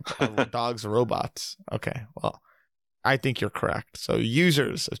 Actually, dogs are robots. Okay, well, I think you're correct. So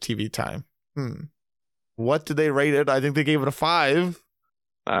users of TV time. What did they rate it? I think they gave it a 5.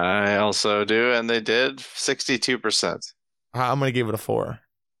 I also do, and they did 62%. I'm going to give it a 4.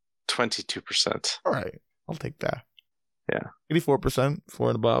 22%. All right, I'll take that. Yeah. 84%, 4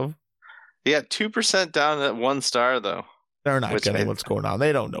 and above. Yeah, 2% down at 1 star, though. They're not getting what's going on.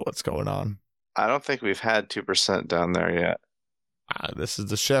 They don't know what's going on. I don't think we've had 2% down there yet. This is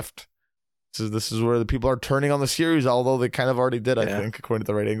the shift. This is where the people are turning on the series, although they kind of already did, I think, according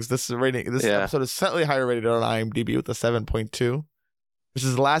to the ratings. This episode is slightly higher rated on IMDb with a 7.2. This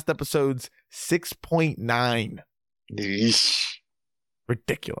is the last episode's 6.9. Eesh.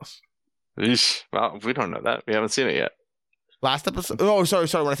 Ridiculous. Eesh. Well, we don't know that. We haven't seen it yet. Last episode? Oh, sorry.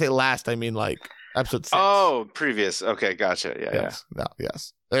 When I say last, I mean like episode 6. Oh, previous. Okay, gotcha. Yes. No,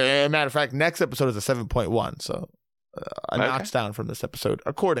 yes. Matter of fact, next episode is a 7.1, so a notch down from this episode,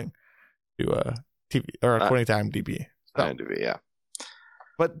 according to TV or according to IMDb. So, IMDb, yeah.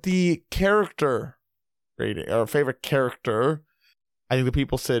 But the character rating or favorite character, I think the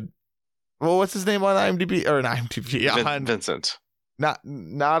people said, well, what's his name on IMDb or not IMDb? Vincent.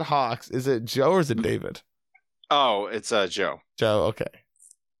 Not Hawks. Is it Joe or is it David? Oh, it's Joe. Joe. Okay.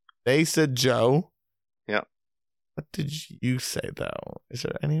 They said Joe. Yeah. What did you say though? Is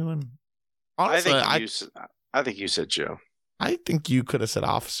there anyone? Honestly, I think you said Joe. I think you could have said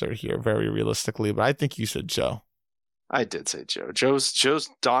officer here, very realistically, but I think you said Joe. I did say Joe. Joe's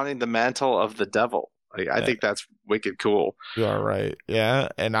donning the mantle of the devil. I think that's wicked cool. You are right. Yeah,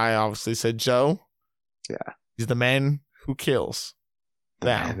 and I obviously said Joe. Yeah, he's the man who kills. The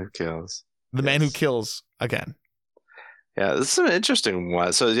man who kills. The man who kills again. Yeah, this is an interesting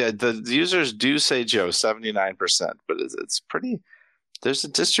one. So yeah, the users do say Joe 79%, but it's pretty. There's a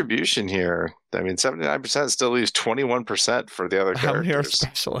distribution here. I mean, 79% still leaves 21% for the other characters. How many are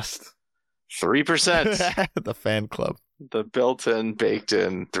specialists? 3%. The fan club. The built-in,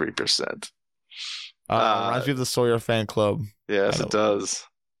 baked-in 3%. Reminds me of the Sawyer fan club. Yes, it does.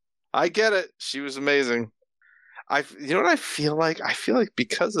 I get it. She was amazing. You know what I feel like? I feel like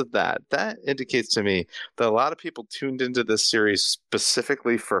because of that indicates to me that a lot of people tuned into this series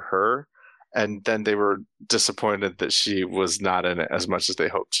specifically for her, and then they were disappointed that she was not in it as much as they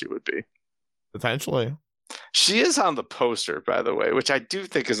hoped she would be. Potentially. She is on the poster, by the way, which I do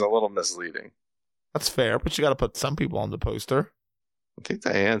think is a little misleading. That's fair, but you got to put some people on the poster. I think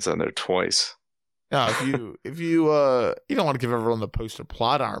Diane's on there twice. No, if you don't want to give everyone the poster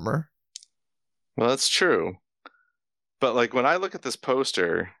plot armor. Well, that's true. But like when I look at this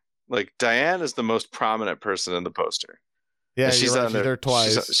poster, like Diane is the most prominent person in the poster. Yeah, she's on there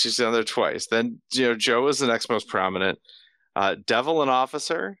twice. She's on there twice. Then Joe is the next most prominent. Devil and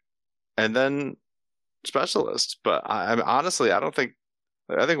officer, and then specialist. But honestly, I think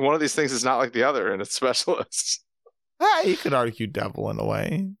one of these things is not like the other, and it's specialists. You could argue devil in a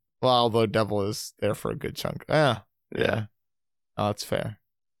way. Well, although devil is there for a good chunk. Yeah. Oh, that's fair.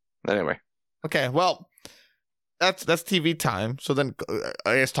 Anyway. Okay, well, that's TV time. So then,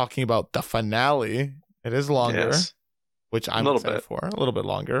 I guess talking about the finale, it is longer, which I'm excited for. A little bit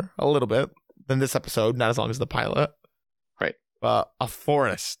longer, a little bit than this episode. Not as long as the pilot, right? A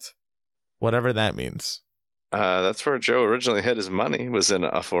forest, whatever that means. That's where Joe originally hid his money. Was in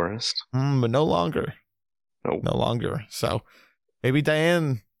a forest, but no longer. Nope. No longer. So maybe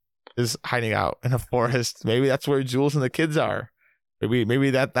Diane is hiding out in a forest. Maybe that's where Jules and the kids are.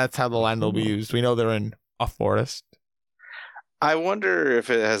 Maybe that's how the land will be used. We know they're in a forest. I wonder if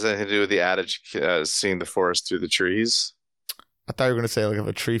it has anything to do with the adage, seeing the forest through the trees. I thought you were going to say like if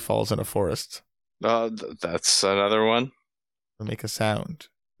a tree falls in a forest. That's another one. It'll make a sound.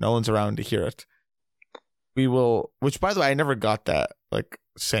 No one's around to hear it. We will, which by the way, I never got that like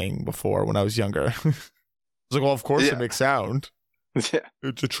saying before when I was younger. I was like, well, of course it makes sound. Yeah.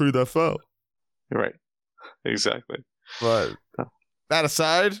 It's a tree that fell. Right. Exactly. But that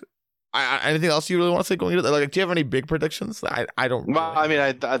aside, anything else you really want to say going into that? Like, do you have any big predictions? I don't. Really. Well, I mean,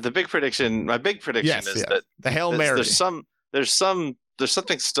 my big prediction is that the Hail Mary. There's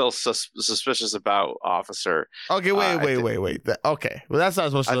something still suspicious about Officer. Okay, wait. Okay, well, that's not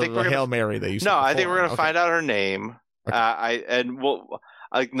as much as the Hail Mary that you said. No, before. I think we're gonna find out her name. Okay.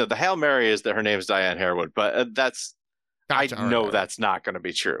 The Hail Mary is that her name is Diane Harewood, but that's. Gotcha. I know that's not going to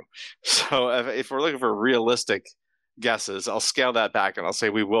be true. So if we're looking for realistic guesses, I'll scale that back and I'll say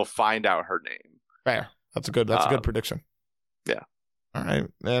we will find out her name. Fair. That's a good prediction. Yeah. All right.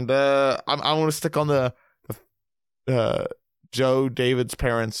 And I want to stick on the Joe, David's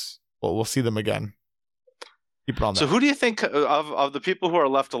parents, we'll see them again. Keep it on So that. who do you think of the people who are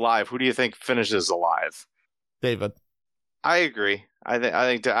left alive? Who do you think finishes alive? David. I agree.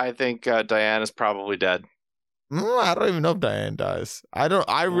 I think Diane is probably dead. I don't even know if Diane dies.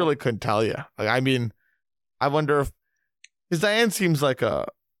 I really couldn't tell you. Like, I mean, I wonder if, because Diane seems like a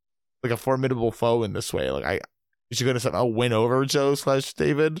formidable foe in this way. Like, is she going to somehow win over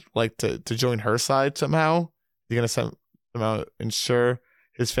Joe/David? Like, to join her side somehow? Is she going to somehow ensure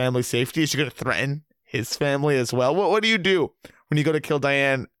his family's safety? Is she going to threaten his family as well? What do you do when you go to kill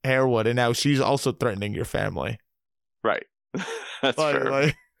Diane Harewood and now she's also threatening your family? Right. That's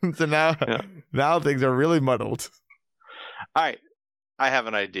fair. So now things are really muddled. All right. I have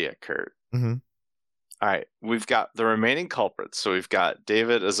an idea, Kurt. Mm-hmm. All right. We've got the remaining culprits. So we've got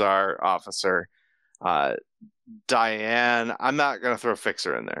David as our officer. Diane. I'm not going to throw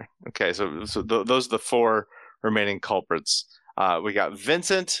Fixer in there. Okay. So those are the 4 remaining culprits. We got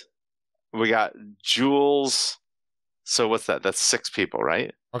Vincent. We got Jules. So what's that? That's 6 people,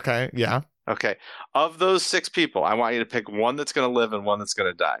 right? Okay. Yeah. Okay. Of those 6 people, I want you to pick one that's going to live and one that's going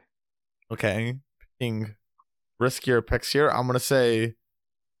to die. Okay. Picking riskier picks here. I'm going to say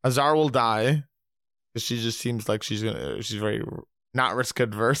Azar will die because she just seems like she's very not risk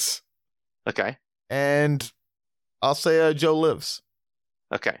adverse. Okay. And I'll say Joe lives.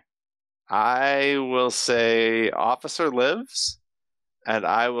 Okay. I will say Officer lives, and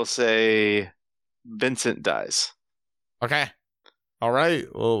I will say Vincent dies. Okay. All right.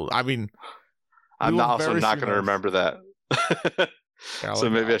 Well, I mean, I'm also not going to remember that. Yeah, so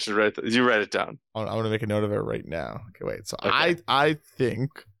maybe I should write it. You write it down. I'm going to make a note of it right now. Okay, wait. So Okay. I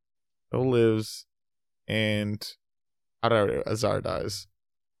think Joe lives and Azar dies.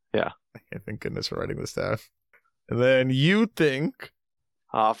 Yeah. Thank goodness for writing this down. And then you think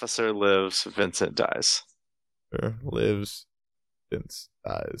Officer lives, Vincent dies. Lives, Vince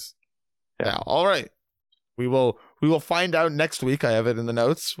dies. Yeah. Now, all right. We will find out next week. I have it in the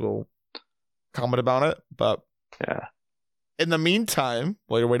notes. We'll comment about it. But yeah. In the meantime,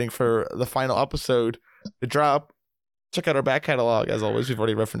 while you're waiting for the final episode to drop, check out our back catalog. As always, we've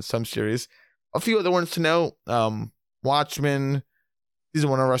already referenced some series. A few other ones to know. Watchmen, Season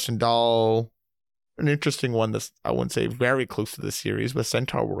 1 of Russian Doll. An interesting one that's, I wouldn't say very close to the series, but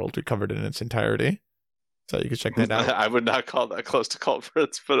Centaur World we covered in its entirety. So you can check that out. I would not call that close to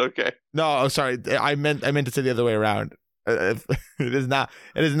Culprits, but okay. No, sorry. I meant to say the other way around. It is not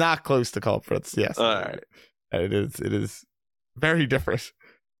close to Culprits. Yes. All right. It is very different.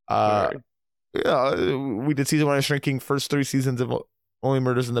 Right. Yeah, we did Season 1 of Shrinking, first 3 seasons of Only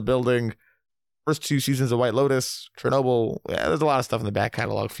Murders in the Building, first 2 seasons of White Lotus, Chernobyl. Yeah, there's a lot of stuff in the back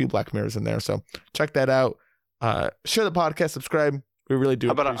catalog, a few Black Mirrors in there. So check that out. Share the podcast, subscribe. We really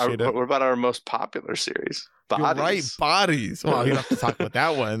do appreciate it. What about our most popular series? Bodies. You're right, Bodies. Well, you don't have to talk about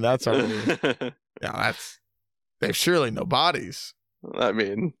that one. That's already... There's surely no Bodies. I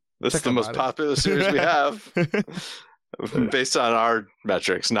mean, this is the most Bodies. popular series we have. Based on our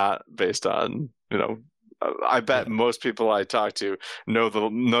metrics, not based on, I bet most people I talk to know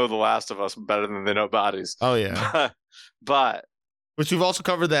the Last of Us better than they know Bodies. Oh, yeah. But which we've also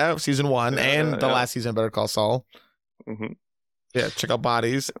covered that, Season 1 and the last season of Better Call Saul. Mm-hmm. Yeah, check out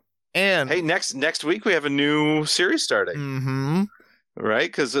Bodies. And hey, next week we have a new series starting. Mm-hmm. Right?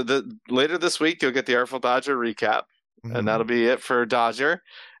 Because later this week you'll get the Artful Dodger recap, and that'll be it for Dodger.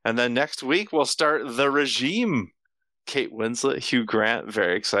 And then next week we'll start The Regime. Kate Winslet, Hugh Grant,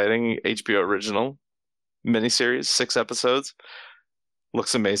 very exciting HBO original miniseries, 6 episodes.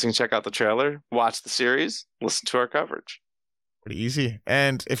 Looks amazing. Check out the trailer, watch the series, listen to our coverage. Pretty easy.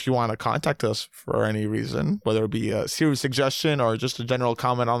 And if you want to contact us for any reason, whether it be a series suggestion or just a general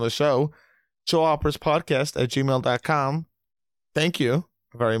comment on the show, showhopperspodcast@gmail.com. Thank you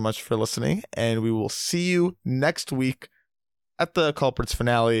very much for listening, and we will see you next week at the Culprits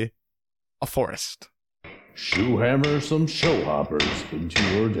finale, A Forest. Shoe hammer some show hoppers into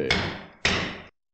your day.